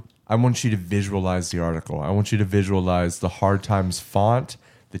down. I want you to visualize the article. I want you to visualize the Hard Times font,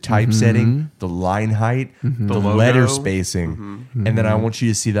 the typesetting, the line height, the logo. letter spacing, and then I want you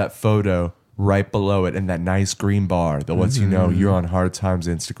to see that photo right below it and that nice green bar that lets you know you're on Hard Times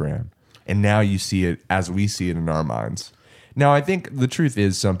Instagram. And now you see it as we see it in our minds. Now, I think the truth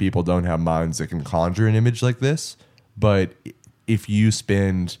is some people don't have minds that can conjure an image like this, but if you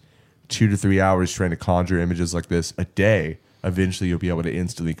spend 2 to 3 hours trying to conjure images like this a day, eventually you'll be able to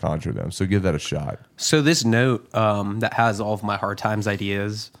instantly conjure them. So give that a shot. So this note that has all of my Hard Times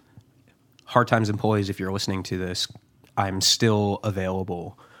ideas, Hard Times employees, if you're listening to this, I'm still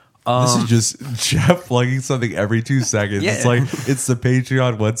available. This is just Jeff plugging something every 2 seconds. Yeah. It's like, it's the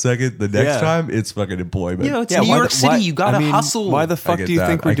Patreon 1 second. The next Yeah. time, it's fucking employment. You know, it's New York City. You gotta hustle. Why the I fuck get do you that.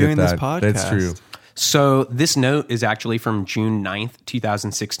 think I we're get doing this that. podcast? That's true. So this note is actually from June 9th,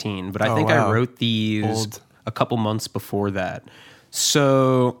 2016, but I think wow. I wrote these Old. a couple months before that.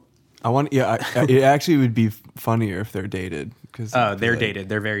 So it actually would be funnier if they're dated. Cause they're dated.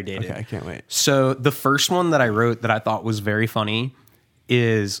 They're very dated. Okay, I can't wait. So the first one that I wrote that I thought was very funny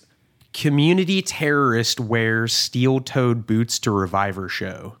is community terrorist wears steel-toed boots to Reviver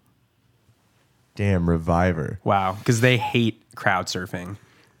show. Damn, Reviver. Wow, because they hate crowd surfing.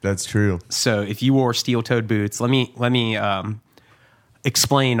 That's true. So if you wore steel-toed boots, let me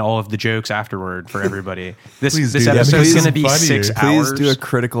explain all of the jokes afterward for everybody. This Please this do that. episode Make is it going to be funnier. 6 Please hours. do a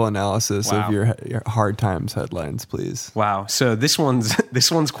critical analysis Wow. of your Hard Times headlines, please. Wow. So this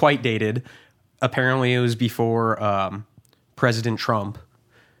one's quite dated. Apparently, it was before President Trump,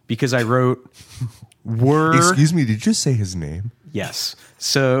 because I wrote Excuse me, did you just say his name? Yes.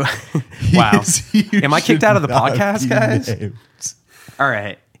 So wow. Am I kicked out of the podcast, guys? All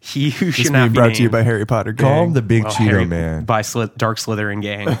right. He who This should being not be brought to you named. by Harry Potter Gang. Call him the Big Well, Cheeto Harry- Man. by Dark Slytherin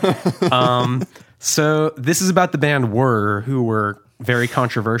gang. So this is about the band Whir, who were very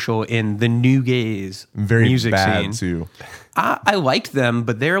controversial in the new gaze Very music bad, scene. too. I liked them,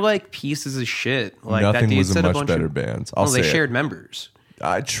 but they're like pieces of shit. Like that Nothing dude was a said much bunch better of, band. I'll Well, they say it. shared members.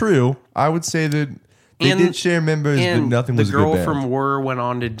 True. I would say that they did share members, but and nothing was the a good girl band. from Whir went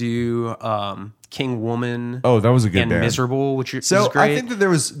on to do King Woman. Oh, that was a good and band. Miserable, which is So great. I think that there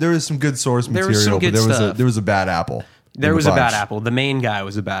was some good source There material, was some good but stuff. there was a bad apple. There in was the a bad bunch. apple. The main guy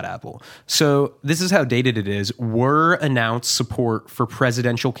was a bad apple. So this is how dated it is. Were announced support for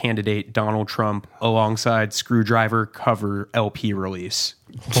presidential candidate Donald Trump alongside Screwdriver cover LP release.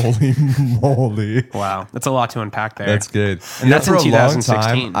 Holy moly! Wow, that's a lot to unpack there. That's good. And that's for in a long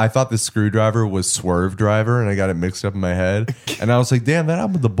 2016. time, I thought the Screwdriver was Swerve Driver, and I got it mixed up in my head. And I was like, "Damn, that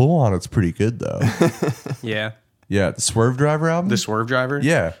album with the bull on it's pretty good, though." Yeah. Yeah, the Swerve Driver album. The Swerve Driver?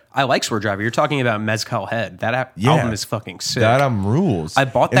 Yeah. I like Swerve Driver. You're talking about Mezcal Head. That Yeah. album is fucking sick. That album rules. I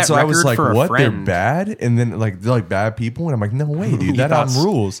bought and that so I was record like, for a "What? friend." They're bad?" And then they're like bad people, and I'm like, "No way, dude. You That thought- album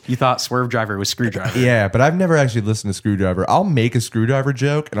rules." You thought Swerve Driver was Screwdriver. Yeah, but I've never actually listened to Screwdriver. I'll make a Screwdriver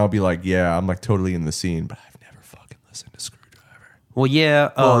joke, and I'll be like, "Yeah, I'm like totally in the scene," but I've never fucking listened to Screwdriver. Well, yeah.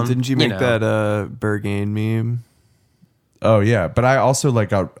 Well, didn't you make know. that Berghain meme? Oh yeah, but I also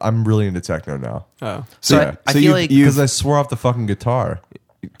like I'm really into techno now. Oh, So yeah. I feel like Because I swore off the fucking guitar.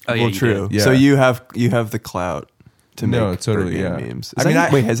 Oh, yeah, well, you true. did. So Yeah. you have the clout to No, make totally, Berghain yeah. memes. I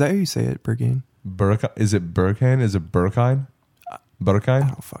mean, wait, is that how you say it, Berghain? Is it Berkheim? Is it Berkheim? I Berkheim?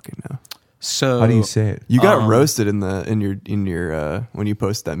 don't fucking know. So How do you say it? You got roasted in your when you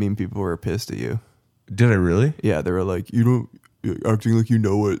posted that meme. People were pissed at you. Did I really? Yeah, they were like, you're acting like you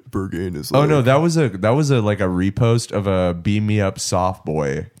know what Berghain is. Like. Oh no, that was a like a repost of a "Beam Me Up Soft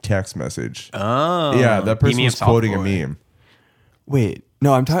Boy" text message. Oh. Yeah, that Beam person Me was Up Soft quoting Boy. a meme. Wait,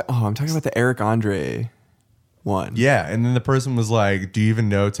 no, I'm talking about the Eric Andre one. Yeah, and then the person was like, "Do you even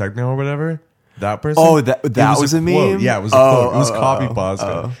know techno or whatever?" That person. Oh, that It was a quote. meme? Yeah, it was a Oh, quote. It was oh, copy oh, pasta.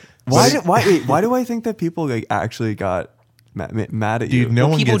 oh. But Why do I think that people like actually got mad at you? dude, no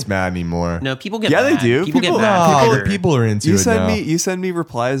one people- gets mad anymore. No, people get Yeah, they mad. do. People, People- get mad. Nah, for but sure. people are into You it now. send me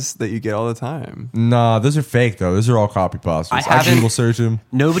replies that you get all the time. Nah, those are fake though. Those are all copy pastas. I I haven't- Google search them.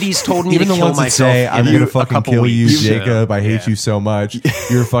 Nobody's told me Even to the kill ones that myself. say, "I'm in gonna a fucking couple kill you, weeks." Jacob. I hate Yeah. you so much.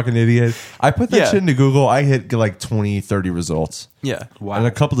 You're a fucking idiot." I put that Yeah. shit into Google. I hit like 20, 30 results. Yeah. Wow. And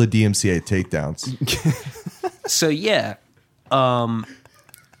a couple of DMCA takedowns. So yeah,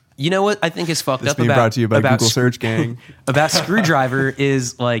 you know what I think is fucked This up being about brought to you by about Google Search Gang. about Screwdriver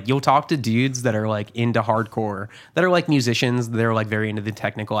is like you'll talk to dudes that are like into hardcore, that are like musicians, they're like very into the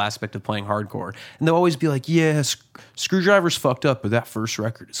technical aspect of playing hardcore, and they'll always be like, "Yeah, Screwdriver's fucked up, but that first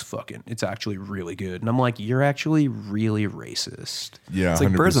record is it's actually really good." And I'm like, "You're actually really racist." Yeah, It's like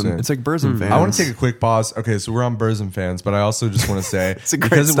 100%. Burzum. It's like Burzum fans. I want to take a quick pause. Okay, so we're on Burzum fans, but I also just want to say It's a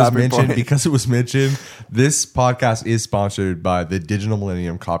great stopping point. because it was mentioned, this podcast is sponsored by the Digital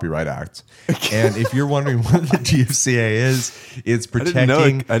Millennium Copyright Act. And if you're wondering what the DFCA is, it's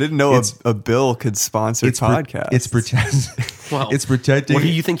protecting. I didn't know it's, a bill could sponsor it's podcasts. It's protecting. Well, it's protecting. What do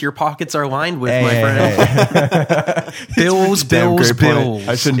you think your pockets are lined with, Hey, my friend? hey, Bills, Damn bills, great point. bills.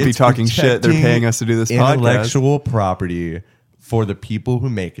 I shouldn't be It's talking shit. They're protecting paying us to do this podcast. intellectual property for the people who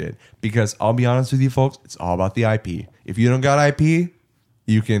make it. Because I'll be honest with you, folks, it's all about the IP. If you don't got IP,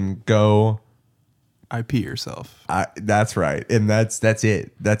 you can go. IP yourself. That's right, and that's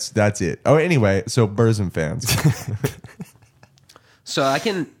it. That's it. Oh, anyway, so Burzum fans. So I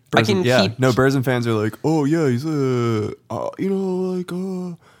can Yeah, keep no, Burzum fans are like, oh yeah, he's I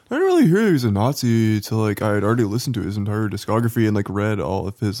didn't really hear he was a Nazi till like I had already listened to his entire discography and like read all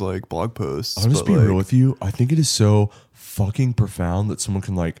of his like blog posts. I'll just but, be like, real with you. I think it is so fucking profound that someone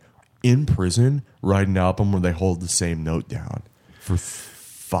can like in prison write an album where they hold the same note down for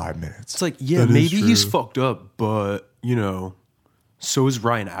 5 minutes. It's like, yeah, That is maybe he's true. fucked up, but so is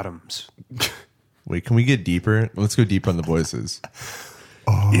Ryan Adams. Wait, can we get deeper? Let's go deep on the voices.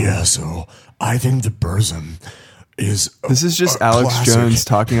 Yeah, so I think the Burzum is. This is just a Alex classic. Jones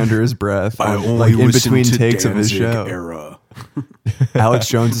talking under his breath, like in between takes of his show. Era. Alex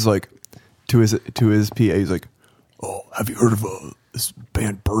Jones is like to his PA. He's like, "Oh, have you heard of this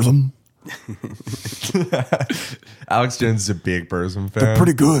band Burzum? Alex Jones is a big Burzum fan. They're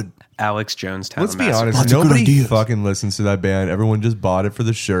pretty good." Alex Jonestown. Let's be Massacre. honest. Lots of good Nobody ideas. fucking listens to that band. Everyone just bought it for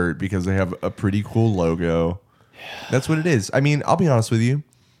the shirt because they have a pretty cool logo. That's what it is. I mean, I'll be honest with you.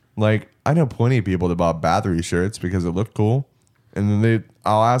 Like, I know plenty of people that bought Bathory shirts because it looked cool. And then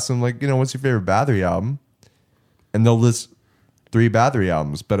I'll ask them, like, what's your favorite Bathory album? And they'll list 3 Bathory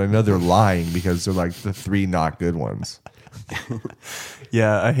albums. But I know they're lying because they're like the 3 not good ones.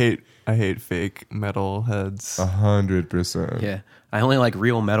 Yeah, I hate fake metal heads. 100%. Yeah, I only like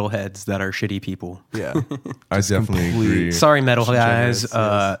real metalheads that are shitty people. Yeah, I definitely complete- agree. Sorry, metal guys.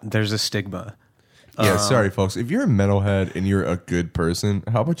 Yes. There's a stigma. Yeah, sorry, folks. If you're a metalhead and you're a good person,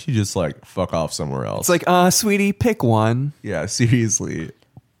 how about you just like fuck off somewhere else? it's like, sweetie, pick one. yeah, seriously.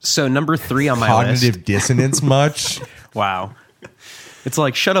 So number 3 on my Cognitive list. dissonance much? Wow. It's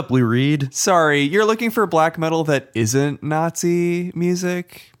like, shut up, Lou Reed. Sorry, you're looking for black metal that isn't Nazi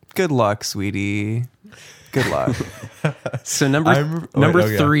music? Good luck, sweetie. Good luck. So number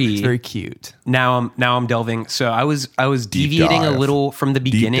okay. three. It's very cute. Now I'm delving. So I was deviating a dive. little from the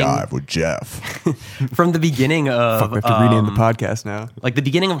Deep beginning. dive with Jeff. From the beginning of We have to rename the podcast now. like the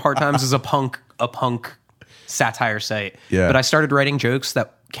beginning of Hard Times is a punk satire site. Yeah. But I started writing jokes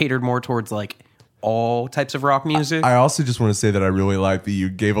that catered more towards like all types of rock music. I also just want to say that I really like that you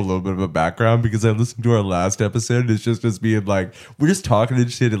gave a little bit of a background because I listened to our last episode. It's just us being like, we're just talking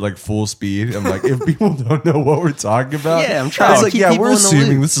and shit at like full speed. I'm like, if people don't know what we're talking about, Yeah, I'm trying I was to like, keep yeah, people we're in the assuming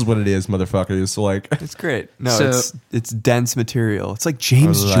loop. this is what it is, motherfuckers. So like, It's great. No, So- it's dense material. It's like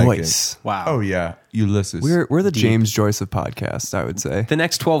James I like Joyce. Wow. oh yeah, Ulysses. We're the James Joyce of podcasts, I would say. The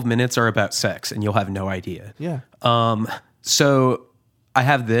next 12 minutes are about sex, and you'll have no idea. Yeah. So I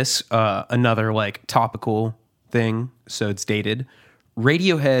have this, another like topical thing. So it's dated.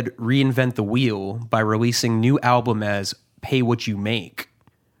 Radiohead reinvent the wheel by releasing new album as Pay What You Make,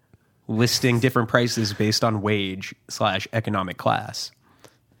 listing different prices based on wage/economic class.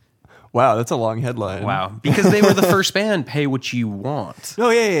 Wow, that's a long headline. Wow. Because they were the first band, Pay What You Want. Oh,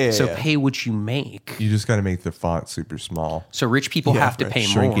 yeah. So pay what you make. You just got to make the font super small. So rich people have to pay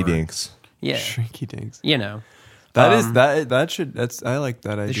more. Shrinky dinks. Yeah. Shrinky dinks. You know. I like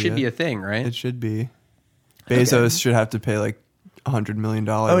that idea. It should be a thing, right? It should be. Bezos should have to pay like $100 million.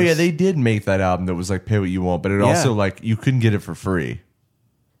 Oh yeah, they did make that album that was like pay what you want, but it also like you couldn't get it for free.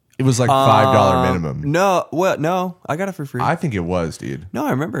 It was like $5 minimum. No, I got it for free. I think it was, dude. No,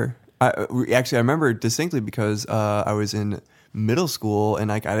 I remember. I remember distinctly because I was in middle school and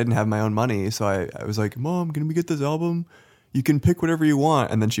like I didn't have my own money, so I was like, "Mom, can we get this album? You can pick whatever you want."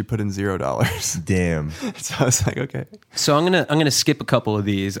 And then she put in $0. Damn. So I was like, "Okay." So I'm gonna skip a couple of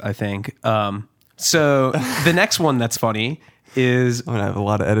these, I think. So the next one that's funny is I'm gonna have a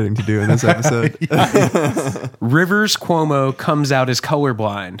lot of editing to do in this episode. Rivers Cuomo comes out as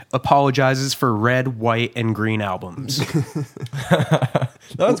colorblind, apologizes for red, white, and green albums.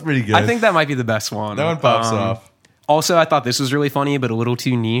 That's pretty good. I think that might be the best one. that one pops off. Also, I thought this was really funny, but a little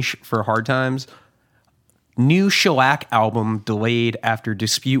too niche for Hard Times. New Shellac album delayed after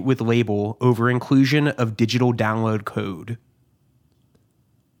dispute with label over inclusion of digital download code.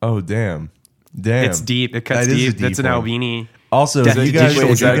 Oh damn. It's deep. It cuts That is a deep. That's an one. Albini. Also, That- you guys, Wait,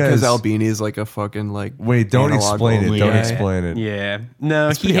 Is that you because guys- Albini is like a fucking like? wait, don't analog explain it. only Don't guy? explain it. Yeah. No,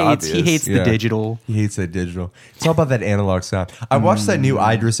 he pretty hates obvious. the digital. He hates that digital. It's all about that analog sound. I watched that new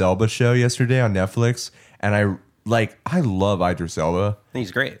Idris Elba show yesterday on Netflix, and I love Idris Elba.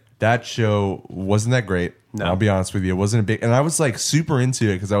 He's great. That show wasn't that great. No. I'll be honest with you. It wasn't a big, and I was like super into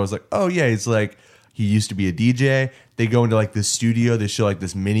it because I was like, oh yeah, he's like, he used to be a DJ. They go into like this studio, they show like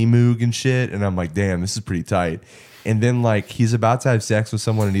this mini moog and shit, and I'm like, damn, this is pretty tight. And then like he's about to have sex with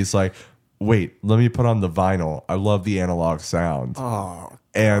someone, and he's like, wait, let me put on the vinyl. I love the analog sound. Oh,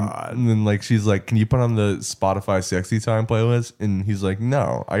 And then like she's like, can you put on the Spotify Sexy Time playlist? And he's like,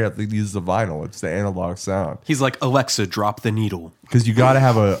 no, I have to use the vinyl. It's the analog sound. He's like, Alexa, drop the needle. Because you got to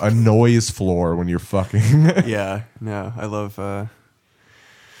have a noise floor when you're fucking. yeah. No, I love.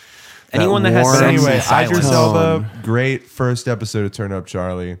 Anyone that has warm- sex Anyway, in silence. Idris tone. Elba, great first episode of Turn Up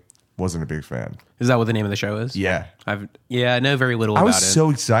Charlie. Wasn't a big fan. Is that what the name of the show is? Yeah. I know very little I about was it. so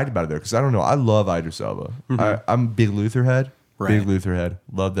excited about it though, because I don't know. I love Idris Elba. I'm a big Luther head. Right. Big Luther head.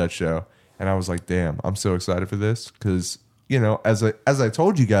 Love that show. And I was like, damn, I'm so excited for this. Because, you know, as I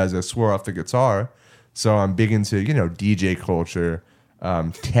told you guys, I swore off the guitar. So I'm big into, you know, DJ culture,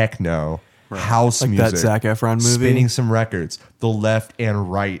 techno, house Like music. that Zac Efron movie? Spinning some records, the left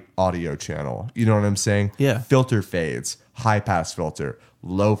and right audio channel. You know what I'm saying? Yeah. Filter fades, high pass filter,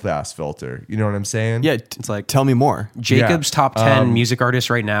 low pass filter. You know what I'm saying? Yeah, It's like tell me more. Jacob's top 10 music artists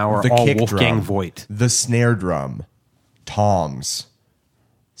right now are The all kick Wolfgang drum, Voigt. the snare drum, toms,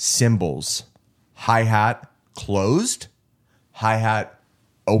 cymbals, hi-hat closed, hi-hat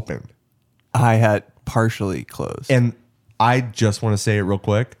open. Hi-hat partially closed. And I just want to say it real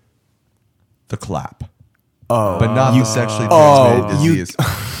quick. The clap. Oh, But not the sexually transmitted you- disease.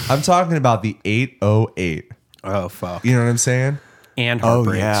 I'm talking about the 808. Oh, fuck. You know what I'm saying? And oh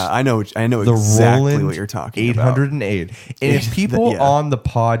Heartbreaks. yeah, I know The exactly Roland what you're talking about. 808. And if people Yeah. on the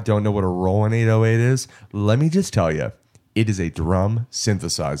pod don't know what a Roland 808 is, let me just tell you, it is a drum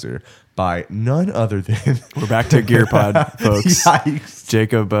synthesizer by none other than We're back to GearPod, folks. Yikes.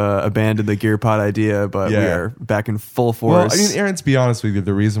 Jacob abandoned the GearPod idea, but we Yeah. are back in full Well, force. I mean, Aaron, to be honest with you,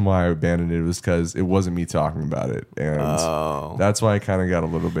 the reason why I abandoned it was because it wasn't me talking about it, and that's why I kind of got a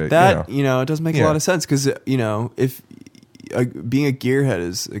little bit. that it does make a Yeah. lot of sense because if being a gearhead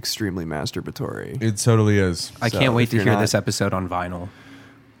is extremely masturbatory. It totally is. I So can't wait if to you're hear not- this episode on vinyl.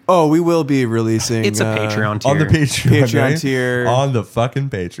 Oh, we will be releasing. It's a Patreon tier. On the Patreon, Patreon right? tier. On the fucking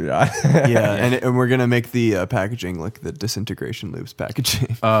Patreon. Yeah, and we're gonna make the packaging like the Disintegration Loops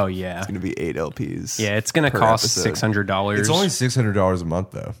packaging. Oh yeah, It's gonna be 8 LPs. yeah. It's gonna per cost episode. $600. It's only $600 a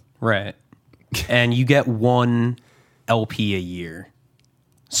month though. right, and you get one LP a year,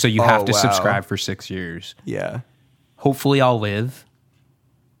 so you Oh, have to wow. subscribe for 6 years. Yeah. Hopefully, I'll live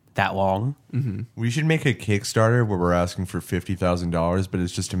that long. We should make a Kickstarter where we're asking for $50,000, but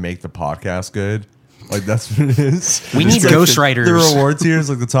it's just to make the podcast good. Like that's what it is. We need ghostwriters. The reward tier is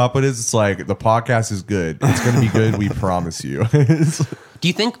like the top one is. It's like the podcast is good. It's going to be good. We promise you. Do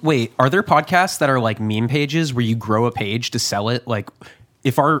you think? Wait, are there podcasts that are like meme pages where you grow a page to sell it? Like,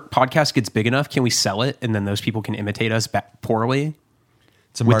 if our podcast gets big enough, can we sell it and then those people can imitate us poorly?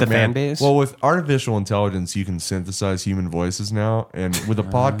 To With Mark the fan Mann. base? Well, with artificial intelligence, you can synthesize human voices now, and with a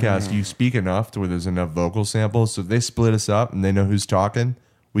podcast, you speak enough to where there's enough vocal samples. So if they split us up and they know who's talking,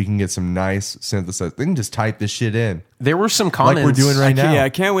 we can get some nice synthesized. They can just type this shit in There were some like comments. we're doing right now. Yeah, I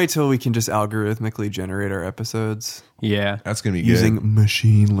can't wait till we can just algorithmically generate our episodes Yeah, That's gonna be good. using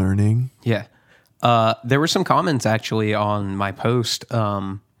machine learning. yeah. There were some comments actually on my post,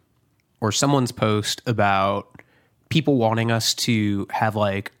 or someone's post about people wanting us to have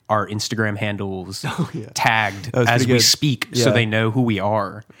like our Instagram handles tagged was as pretty we good. speak, so Yeah. they know who we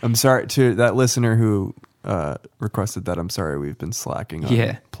are. I'm sorry to that listener who requested that. I'm sorry, we've been slacking on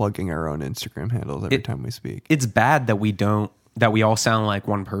Yeah. plugging our own Instagram handles every time we speak. It's bad that we all sound like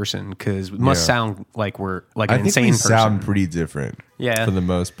one person, because we must Yeah. sound like we're like I an think insane we person. sound pretty different. Yeah. for the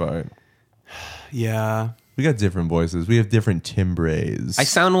most part. Yeah, We got different voices. We have different timbres. I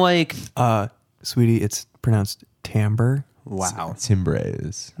sound like sweetie, it's pronounced timbre. wow.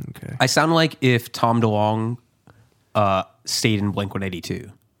 timbres. Okay. I sound like if Tom DeLonge stayed in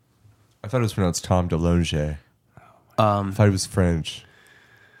Blink-182. I thought it was pronounced Tom DeLonge. I thought it was French.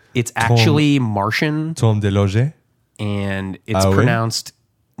 It's actually Martian, Tom DeLonge. and it's Ah oui? pronounced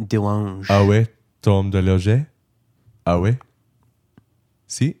DeLonge. Ah ouais, Tom DeLonge. Ah ouais.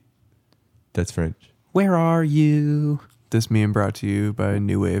 See, that's French. Where are you? This meme brought to you by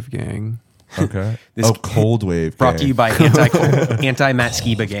New Wave Gang. Okay. This- Cold Wave. Brought to gang. you by anti-Matt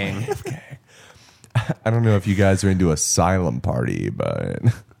Skiba gang. I don't know if you guys are into Asylum Party, but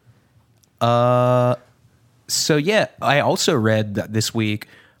So yeah, I also read that this week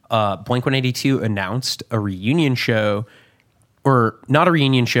Blink-182 announced a reunion show, or not a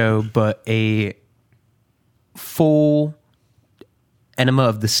reunion show, but a full Enema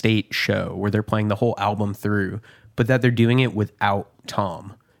of the State show where they're playing the whole album through, but that they're doing it without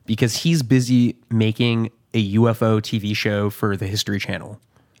Tom because he's busy making a UFO TV show for the History Channel.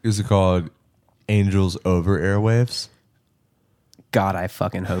 is it called Angels Over Airwaves? God, I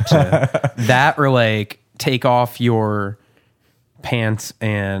fucking hope so. That or like take off your pants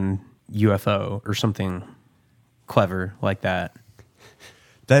and UFO or something clever like that.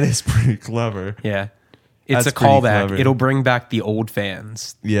 That is pretty clever. Yeah. It's That's a pretty callback. clever. It'll bring back the old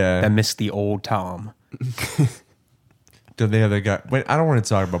fans Yeah. that missed the old Tom. Don't they have that guy? Wait, I don't want to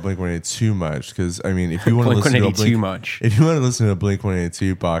talk about Blink-182 too much because I mean, if you want to listen to a Blink-182 much. if you want to listen to a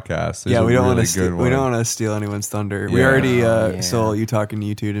Blink-182 podcast, there's Yeah, a we don't really want to. good We one. don't want to steal anyone's thunder. We Yeah. already Yeah. stole you talking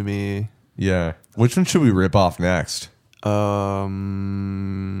you two to me. Yeah, which one should we rip off next? I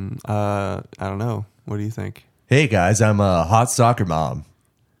don't know. What do you think? Hey guys, I'm a hot soccer mom.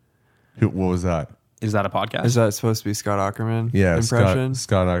 What was that? Is that a podcast? Is that supposed to be Scott Ackerman? Yeah, impression.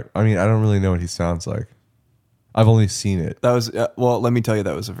 Scott. I mean, I don't really know what he sounds like. I've only seen it. That was well. Let me tell you,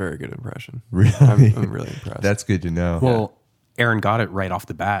 that was a very good impression. Really, I'm really impressed. That's good to know. Well, Aaron got it right off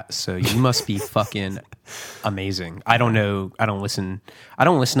the bat, so you must be fucking amazing. I don't know. I don't listen to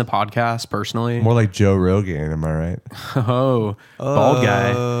podcasts personally. More like Joe Rogan. Am I right? Oh, bald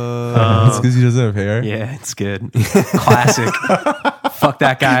guy. It's because he doesn't have hair. Yeah, it's good. Classic. Fuck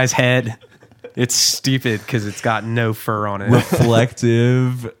that guy's head. It's stupid because it's got no fur on it.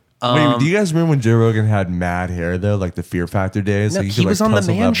 Reflective. Wait, do you guys remember when Joe Rogan had mad hair though, like the Fear Factor days? No, Like, you he could, was like, on the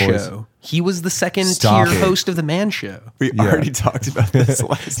tussle Man that voice. Show. He was the second Stop tier it. host of the Man Show. we Yeah. already talked about this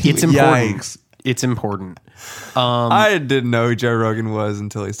last It's week. important. Yikes. It's important. I didn't know who Joe Rogan was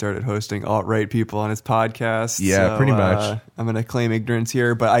until he started hosting alt-right people on his podcast. Yeah, pretty much. I'm going to claim ignorance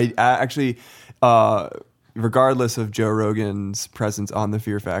here, but I actually, regardless of Joe Rogan's presence on the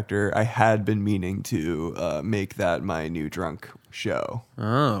Fear Factor, I had been meaning to make that my new drunk show.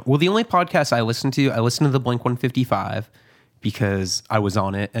 Oh. Well, the only podcast I listen to the Blink 155 because I was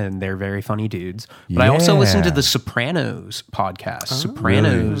on it and they're very funny dudes. But I also listened to Yeah. the Sopranos podcast.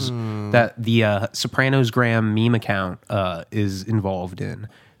 Sopranos, that the Sopranos Graham meme account is involved in.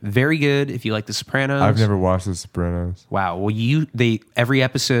 Very good if you like the Sopranos. I've never watched The Sopranos. Wow. Well, every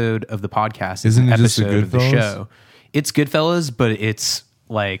episode of the podcast Isn't is it an just the episode of the Goodfellas? show. It's Goodfellas, but it's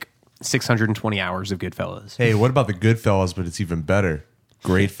like 620 hours of Goodfellas. Hey, what about the Goodfellas? But it's even better.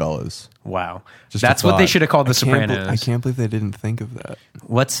 Great fellas. Wow. Just a That's what they thought. should have called the I Sopranos. can't believe they didn't think of that.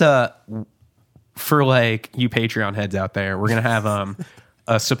 Let's for like you Patreon heads out there, we're gonna have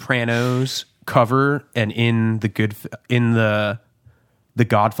a Sopranos cover, and in the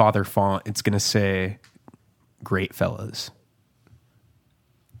Godfather font, it's gonna say "Great fellas."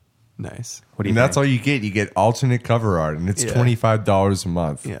 Nice. What do you And think? that's all you get. You get alternate cover art, and it's Yeah. $25 a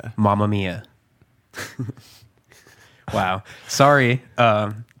month. Yeah. Mamma mia. Wow. Sorry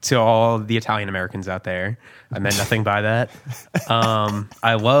to all the Italian Americans out there. I meant nothing by that.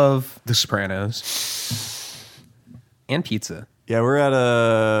 I love The Sopranos and pizza. Yeah, we're at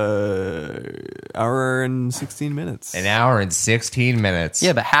a hour and 16 minutes. An hour and 16 minutes.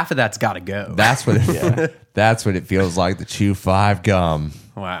 Yeah, but half of that's got to go. That's what that's what it feels like to chew 5 gum.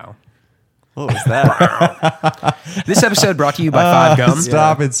 Wow. What was that? This episode brought to you by Five Gum.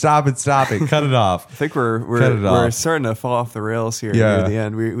 Stop it, stop it, stop it. Cut it off. I think we're Cut it off. starting to fall off the rails here Yeah. near the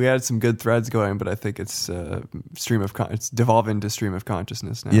end. We had some good threads going, but I think it's it's devolving into stream of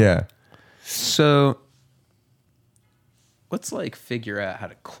consciousness now. Yeah. So let's like figure out how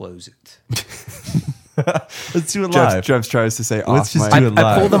to close it. Let's do it live. Jeff tries to say Let's off just mic. do it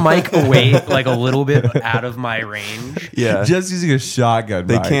I live. pull the mic away like a little bit out of my range. Yeah, Just using a shotgun.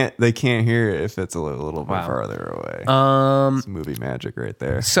 they mic. can't hear it if it's a little bit Wow. farther away. It's movie magic right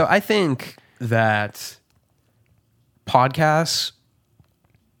there. So I think that podcasts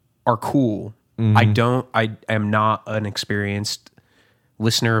are cool. Mm-hmm. I am not an experienced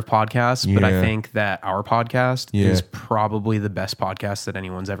listener of podcasts, but I Yeah. think that our podcast Yeah. is probably the best podcast that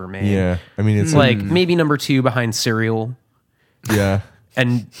anyone's ever made. Yeah. I mean, it's Like maybe number 2 behind Serial. yeah.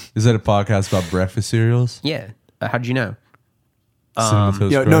 And Is that a podcast about breakfast cereals? yeah, how'd you know? Cinnamon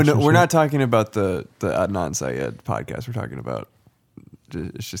Toast Yeah, no, Crunch no, and we're shit? not talking about the Adnan Syed podcast. We're talking about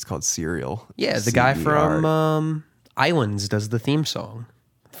it's just called Serial. Yeah, the guy CER. from Islands does the theme song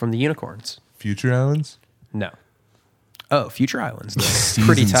from the Unicorns. Future Islands? No. Oh, Future Islands. Though. Seasons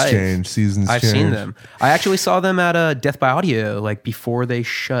Pretty tight. change. Seasons I've change. seen them. I actually saw them at Death by Audio, like before they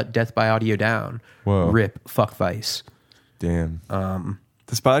shut Death by Audio down. Whoa. Rip, fuck Vice. Damn.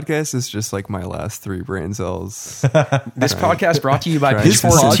 This podcast is just like my last 3 brain cells. This podcast brought to you by Trying This to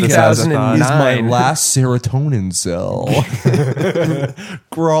Pitchfork synthesize a thought. is my 2009. last serotonin cell.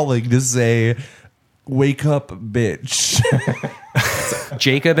 Crawling to say, wake up, bitch.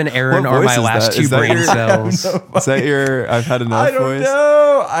 Jacob and Aaron What are voice my is last that? 2 Is that brain your- cells. Is that your I've had enough I don't voice?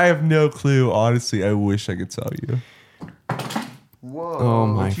 know. I have no clue. Honestly, I wish I could tell you. Whoa. Oh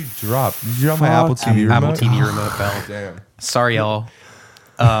my What'd you drop? Did you drop my Apple TV remote? Apple TV remote fell. Damn. Sorry, y'all.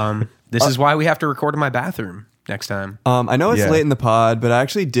 This is why we have to record in my bathroom next time. I know it's Yeah. late in the pod, but I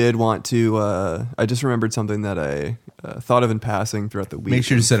actually did want to. I just remembered something that I thought of in passing throughout the week. Make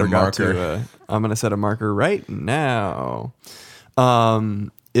sure to and set a forgot marker. I'm going to set a marker right now. I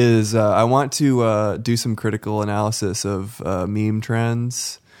want to do some critical analysis of meme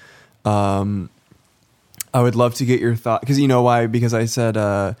trends. I would love to get your thought because you know why? Because I said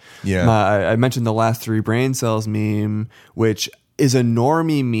Yeah. I mentioned the last 3 brain cells meme, which is a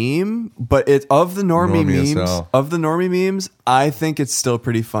normie meme, but it's of the normie Normie as memes. hell. Of the normie memes, I think it's still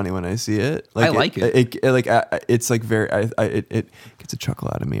pretty funny when I see it. I like it. It's like very. It gets a chuckle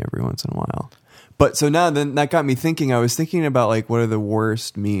out of me every once in a while. But so now then that got me thinking. I was thinking about like what are the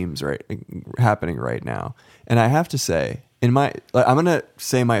worst memes happening right now, and I have to say, I'm gonna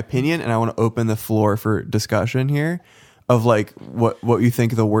say my opinion, and I want to open the floor for discussion here. Of like what you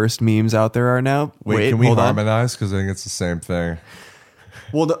think the worst memes out there are now. Wait, can we hold on. harmonize? Because I think it's the same thing.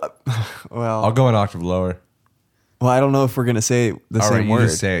 Well, I'll go an octave lower. I don't know if we're gonna say the All same right, you word.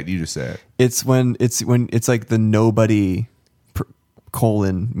 just say it. You just say it. It's when it's like the nobody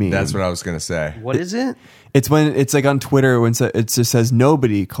colon meme. That's what I was gonna say. What is it? It's when it's like on Twitter when it just says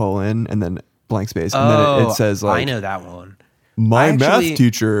nobody colon and then blank space and then it says like I know that one. my I actually- math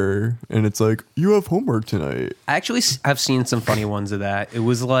teacher and it's like you have homework tonight. I actually have seen some funny ones of that. It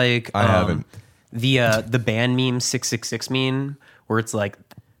was like I haven't. The band meme 666 meme where it's like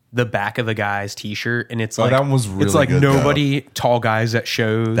the back of a guy's t-shirt and it's Oh, like that one was really it's like good, though. nobody tall guys at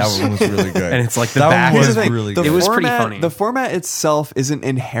shows. That one was really good. And it's like the that back one is was the thing. really The good. It was pretty format- funny. The format itself isn't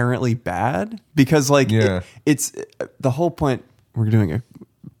inherently bad because like Yeah. it's the whole point. We're doing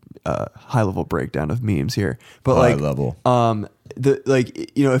high level breakdown of memes here, but High like level.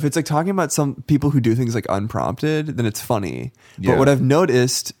 if it's like talking about some people who do things like unprompted, then it's funny. Yeah. But what I've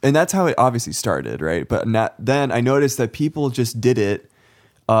noticed, and that's how it obviously started, right? But then I noticed that people just did it.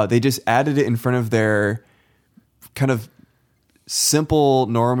 They just added it in front of their kind of simple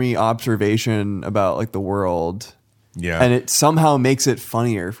normie observation about like the world. Yeah. And it somehow makes it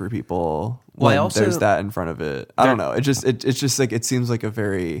funnier for people when there's that in front of it. I don't know. It's just like, it seems like a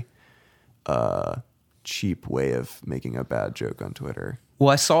very cheap way of making a bad joke on Twitter. Well,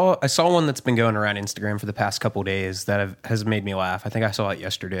 I saw one that's been going around Instagram for the past couple days that has made me laugh. I think I saw it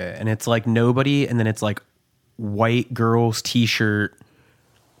yesterday, and it's like nobody, and then it's like white girl's t-shirt.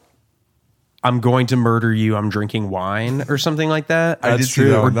 I'm going to murder you. I'm drinking wine, or something like that. I did see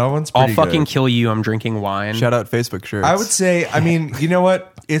that one. That one's I'll pretty fucking good. kill you. I'm drinking wine. Shout out Facebook shirts. I would say, I mean, you know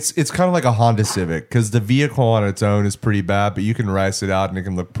what? It's kind of like a Honda Civic because the vehicle on its own is pretty bad, but you can rice it out and it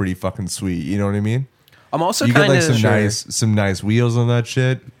can look pretty fucking sweet. You know what I mean? I'm also You get kind like of some nice wheels on that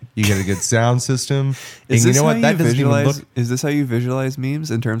shit. You get a good sound system. And Is you this know how what? That doesn't even visualize? look Is this how you visualize memes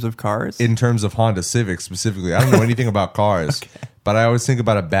in terms of cars? in terms of Honda Civic specifically. I don't know anything about cars, but I always think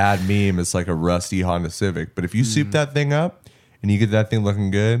about a bad meme as like a rusty Honda Civic. But if you soup that thing up and you get that thing looking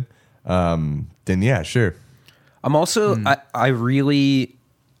good, then yeah, sure. I'm also I really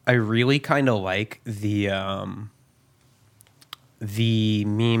kind of like the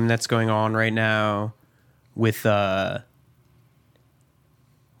meme that's going on right now with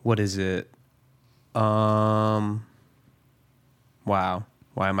what is it? Wow.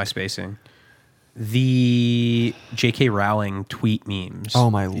 Why am I spacing? The J.K. Rowling tweet memes. Oh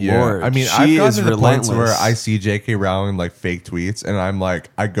my lord! I mean, she I've gotten is to the relentless. points where I see J.K. Rowling like fake tweets, and I'm like,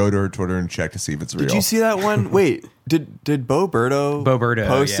 I go to her Twitter and check to see if it's real. Did you see that one? Wait, did Bo Berto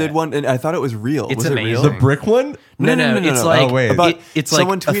posted yeah. one, and I thought it was real. It's was it real? amazing. the brick one? No. It's like Oh, wait. About it's like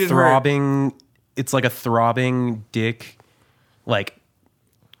someone a tweeted her- throbbing. It's like a throbbing dick, like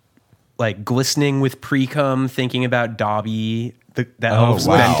glistening with pre-cum, thinking about Dobby, that elf's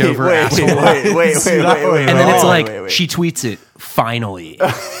wow. bent over Wait, asshole. wait. And then it's like wait. she tweets it. Finally,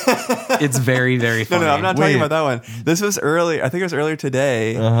 it's very, very funny. No, I'm not Wait. talking about that one. This was early. I think it was earlier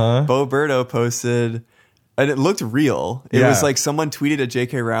today. Bo Berto posted, and it looked real. It Yeah. was like someone tweeted at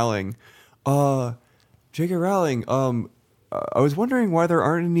J.K. Rowling, J.K. Rowling, I was wondering why there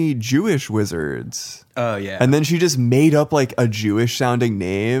aren't any Jewish wizards. Oh yeah, And then she just made up like a Jewish sounding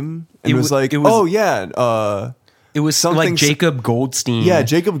name and It was wa- like, it was- oh yeah, it was something like s- Jacob Goldstein. yeah,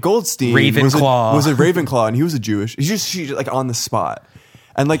 Jacob Goldstein Ravenclaw. was a Ravenclaw, and he was a Jewish. She like on the spot,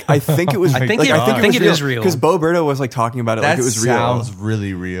 and like I think it was. I think like, it is real. because Bo Berto was like talking about it That like it was real. sounds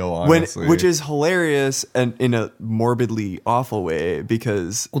really real, honestly. Which is hilarious and in a morbidly awful way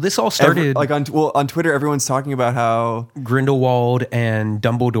because Well, this all started on Twitter. Everyone's talking about how Grindelwald and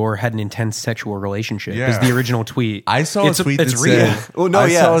Dumbledore had an intense sexual relationship. Yeah. Is the original tweet? I saw a tweet it's that real. said, Well, no, I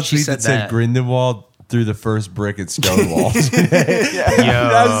yeah, saw a she tweet said that said that. Grindelwald threw the first brick at Stonewall today.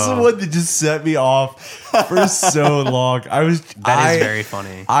 That's the one that just set me off for so long. That is very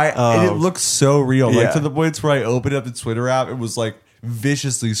funny. And it looks so real. Yeah. Like to the points where I opened up the Twitter app, it was like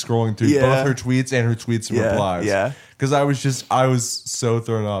viciously scrolling through Yeah. both her tweets and her tweets and Yeah, replies. yeah. Because I was so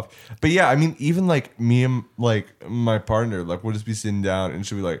thrown off. But yeah, I mean, even like me and like my partner, like we'll just be sitting down and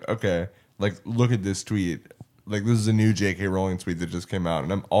she'll be like, okay, like look at this tweet. Like this is a new J.K. Rowling tweet that just came out,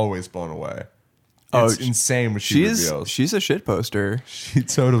 and I'm always blown away. It's insane what she reveals. she's a shit poster. She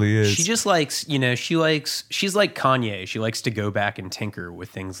totally is. She just likes, she's like Kanye. She likes to go back and tinker with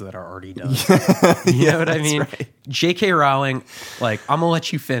things that are already done. You know what I mean? right. J.K. Rowling, like, I'm gonna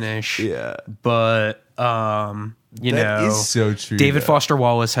let you finish. Yeah. But That is so true, David though. Foster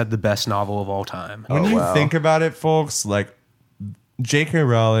Wallace had the best novel of all time. When you wow. think about it, folks, like J.K.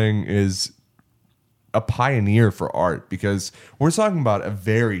 Rowling is a pioneer for art because we're talking about a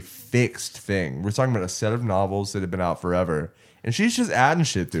very fixed thing. We're talking about a set of novels that have been out forever. And she's just adding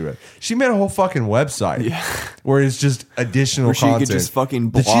shit to it. She made a whole fucking website where it's just additional Where she could content. just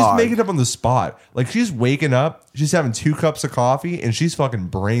fucking that she's blog. making up on the spot. Like she's waking up, she's having 2 cups of coffee, and she's fucking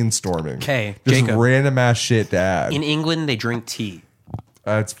brainstorming. Okay, just Jacob. random ass shit to add. In England, they drink tea.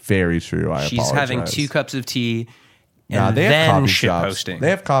 That's very true. I She's apologize. having 2 cups of tea and Nah, they have then coffee shit shops. posting. They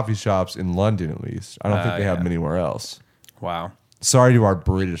have coffee shops in London, at least. I don't think they have them anywhere else. Wow. Sorry to our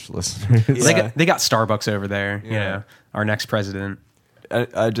British listeners. They got Starbucks over there. You know, our next president.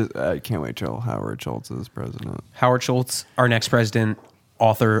 I can't wait till Howard Schultz is president. Howard Schultz, our next president,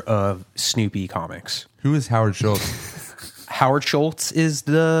 author of Snoopy comics. Who is Howard Schultz? Howard Schultz is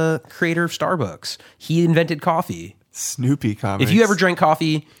the creator of Starbucks. He invented coffee. Snoopy comics. If you ever drank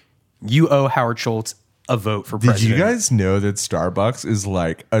coffee, you owe Howard Schultz a vote for Did president. you guys know that Starbucks is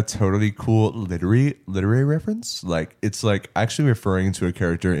like a totally cool literary reference? Like it's like actually referring to a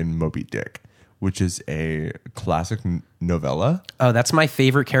character in Moby Dick, which is a classic novella. Oh, that's my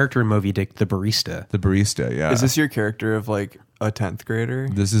favorite character in Moby Dick, the barista. The barista, yeah. Is this your character of like a 10th grader?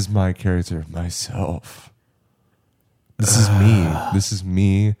 This is my character, myself. This is me. This is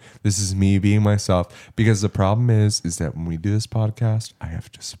me. This is me being myself. Because the problem is that when we do this podcast, I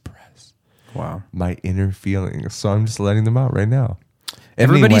have to suppress Wow. my inner feelings. So I'm just letting them out right now.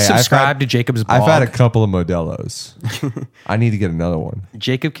 Everybody Anyway, subscribe to Jacob's blog. I've had a couple of Modelo's. I need to get another one.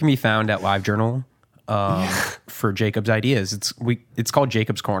 Jacob can be found at LiveJournal for Jacob's ideas. It's called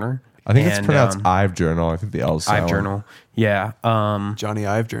Jacob's Corner. I think it's And, pronounced Ive Journal. I think the L's silent. LiveJournal. Yeah. Johnny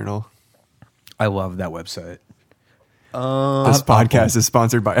Ive Journal. I love that website. This podcast is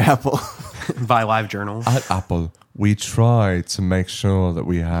sponsored by Apple. By LiveJournal. At Apple, we try to make sure that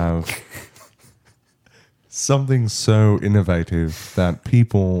we have something so innovative that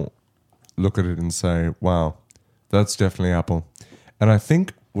people look at it and say, wow, that's definitely Apple. And I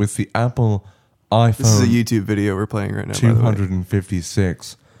think with the Apple This is a iPhone YouTube video we're playing right now. By the way.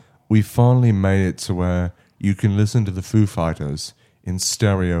 256, we finally made it to where you can listen to the Foo Fighters in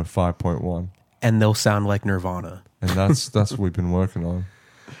stereo 5.1. And they'll sound like Nirvana. And that's what we've been working on.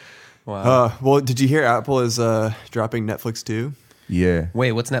 Wow. Well, did you hear Apple is dropping Netflix too? Yeah.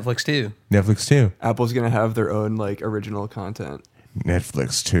 Wait, what's Netflix too? Netflix too. Apple's gonna have their own like original content.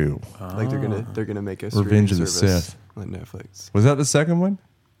 Netflix too. Like they're gonna make a streaming Revenge of the service Sith. like Netflix. Was that the second one?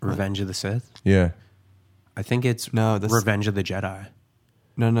 Revenge of the Sith? Yeah. I think it's No, this- Revenge of the Jedi.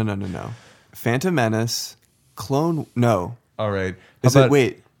 No. Phantom Menace, Clone. No, All right. is it?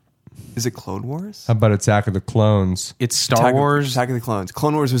 Wait, is it Clone Wars? How about Attack of the Clones? It's Star Wars. Attack of the Clones.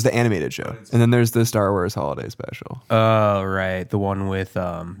 Clone Wars was the animated show, and then there's the Star Wars Holiday Special. Oh, right. The one with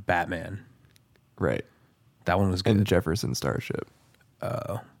Batman. Right, That one was good. and Jefferson Starship.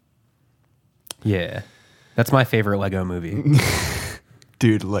 Yeah. That's my favorite Lego movie.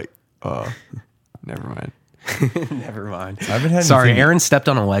 Dude, like, never mind. Never mind. I haven't had Sorry, anything- Aaron stepped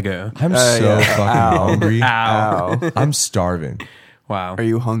on a Lego. I'm so yeah. fucking Ow. hungry. Ow. I'm starving. Wow. Are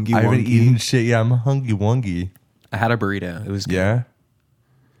you hungry? I haven't eaten shit. Yeah, I'm hungry wongy. I had a burrito. It was good. Yeah?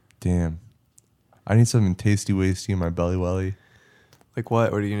 Damn. I need something tasty wasty in my belly welly. Like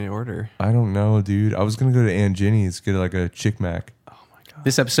what? What are you gonna order? I don't know, dude. I was going to go to Aunt Jenny's, get like a Chick Mac.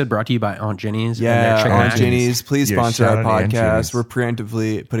 This episode brought to you by Aunt Jenny's. and Yeah, their chicken Aunt mac. Jenny's, please Yeah, sponsor shout our out to Aunt Jenny's. podcast. We're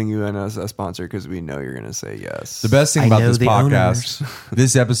preemptively putting you in as a sponsor because we know you're gonna say yes. The best thing I about know this the podcast,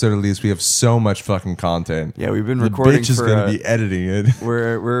 this episode at least, we have so much fucking content. Yeah, we've been The recording bitch is for going to be editing it.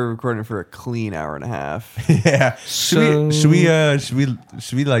 we're recording for a clean hour and a half. Yeah. So- Should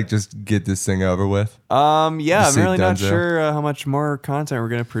we like just get this thing over with? Yeah, I'm Just say really not Dunzo. sure how much more content we're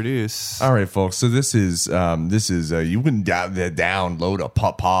gonna produce. All right, folks. So this is you can download a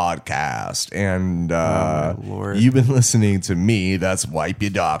podcast, and my Lord. you've been listening to me. That's Wipe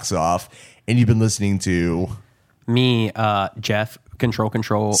Your Docs Off, and you've been listening to Me, Jeff, Control,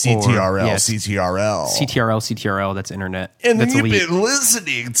 or- CTRL, yes, CTRL, CTRL, that's internet. and That's you've elite. been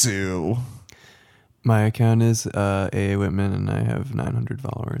listening to. My account is A.A. Whitman, and I have 900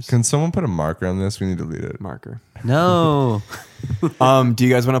 followers. Can someone put a marker on this? We need to delete it. Marker. No. Do you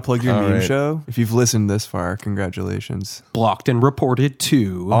guys want to plug your All meme right. show? If you've listened this far, congratulations. Blocked and reported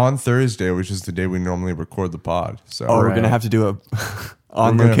too. On Thursday, which is the day we normally record the pod. So Oh, we're Right. gonna have to do a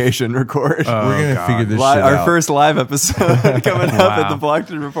on We're gonna- location record. we're gonna figure this shit Our out. first live episode coming up at Wow. the Blocked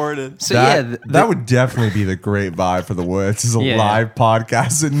and Reported. So that, yeah, that would definitely be the great vibe for the Woods. Is a Yeah. live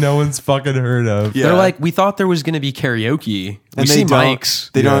podcast that no one's fucking heard of. Yeah. they're like, we thought there was going to be karaoke. We see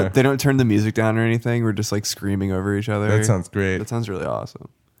mics. They Yeah. don't turn the music down or anything. We're just like screaming over each other. That sounds great. That sounds really awesome.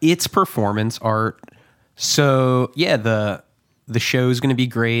 It's performance art. So yeah, the show's going to be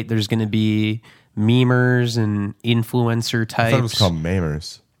great. There's going to be memers and influencer types. I thought it was called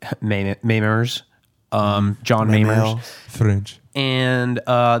Mamers. Mamers. John Mamel. Mamers. French. And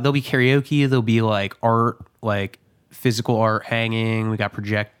there'll be karaoke. There'll be like art, like physical art hanging. We got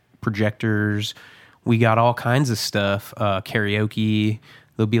projectors. We got all kinds of stuff. Karaoke.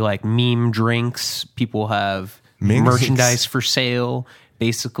 There'll be like meme drinks. People have Meme merchandise drinks? for sale.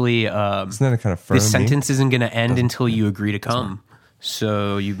 Basically, Isn't that a kind of firm? this sentence isn't going to end until you agree to come.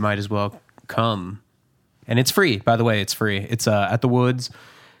 So you might as well come. And it's free, by the way. It's free. It's at the Woods,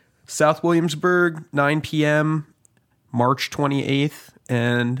 South Williamsburg, 9 p.m., March 28th.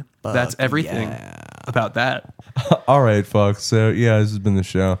 And that's everything about that. All right, folks. So yeah, this has been the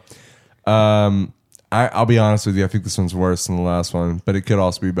show. I'll be honest with you. I think this one's worse than the last one, but it could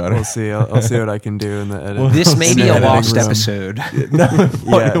also be better. We'll see. I'll see what I can do in the edit. This may in be the a editing lost room. episode. No,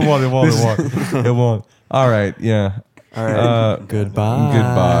 Yeah. it won't. It won't. All right. Yeah. All right. Goodbye.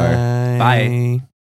 Goodbye. Bye.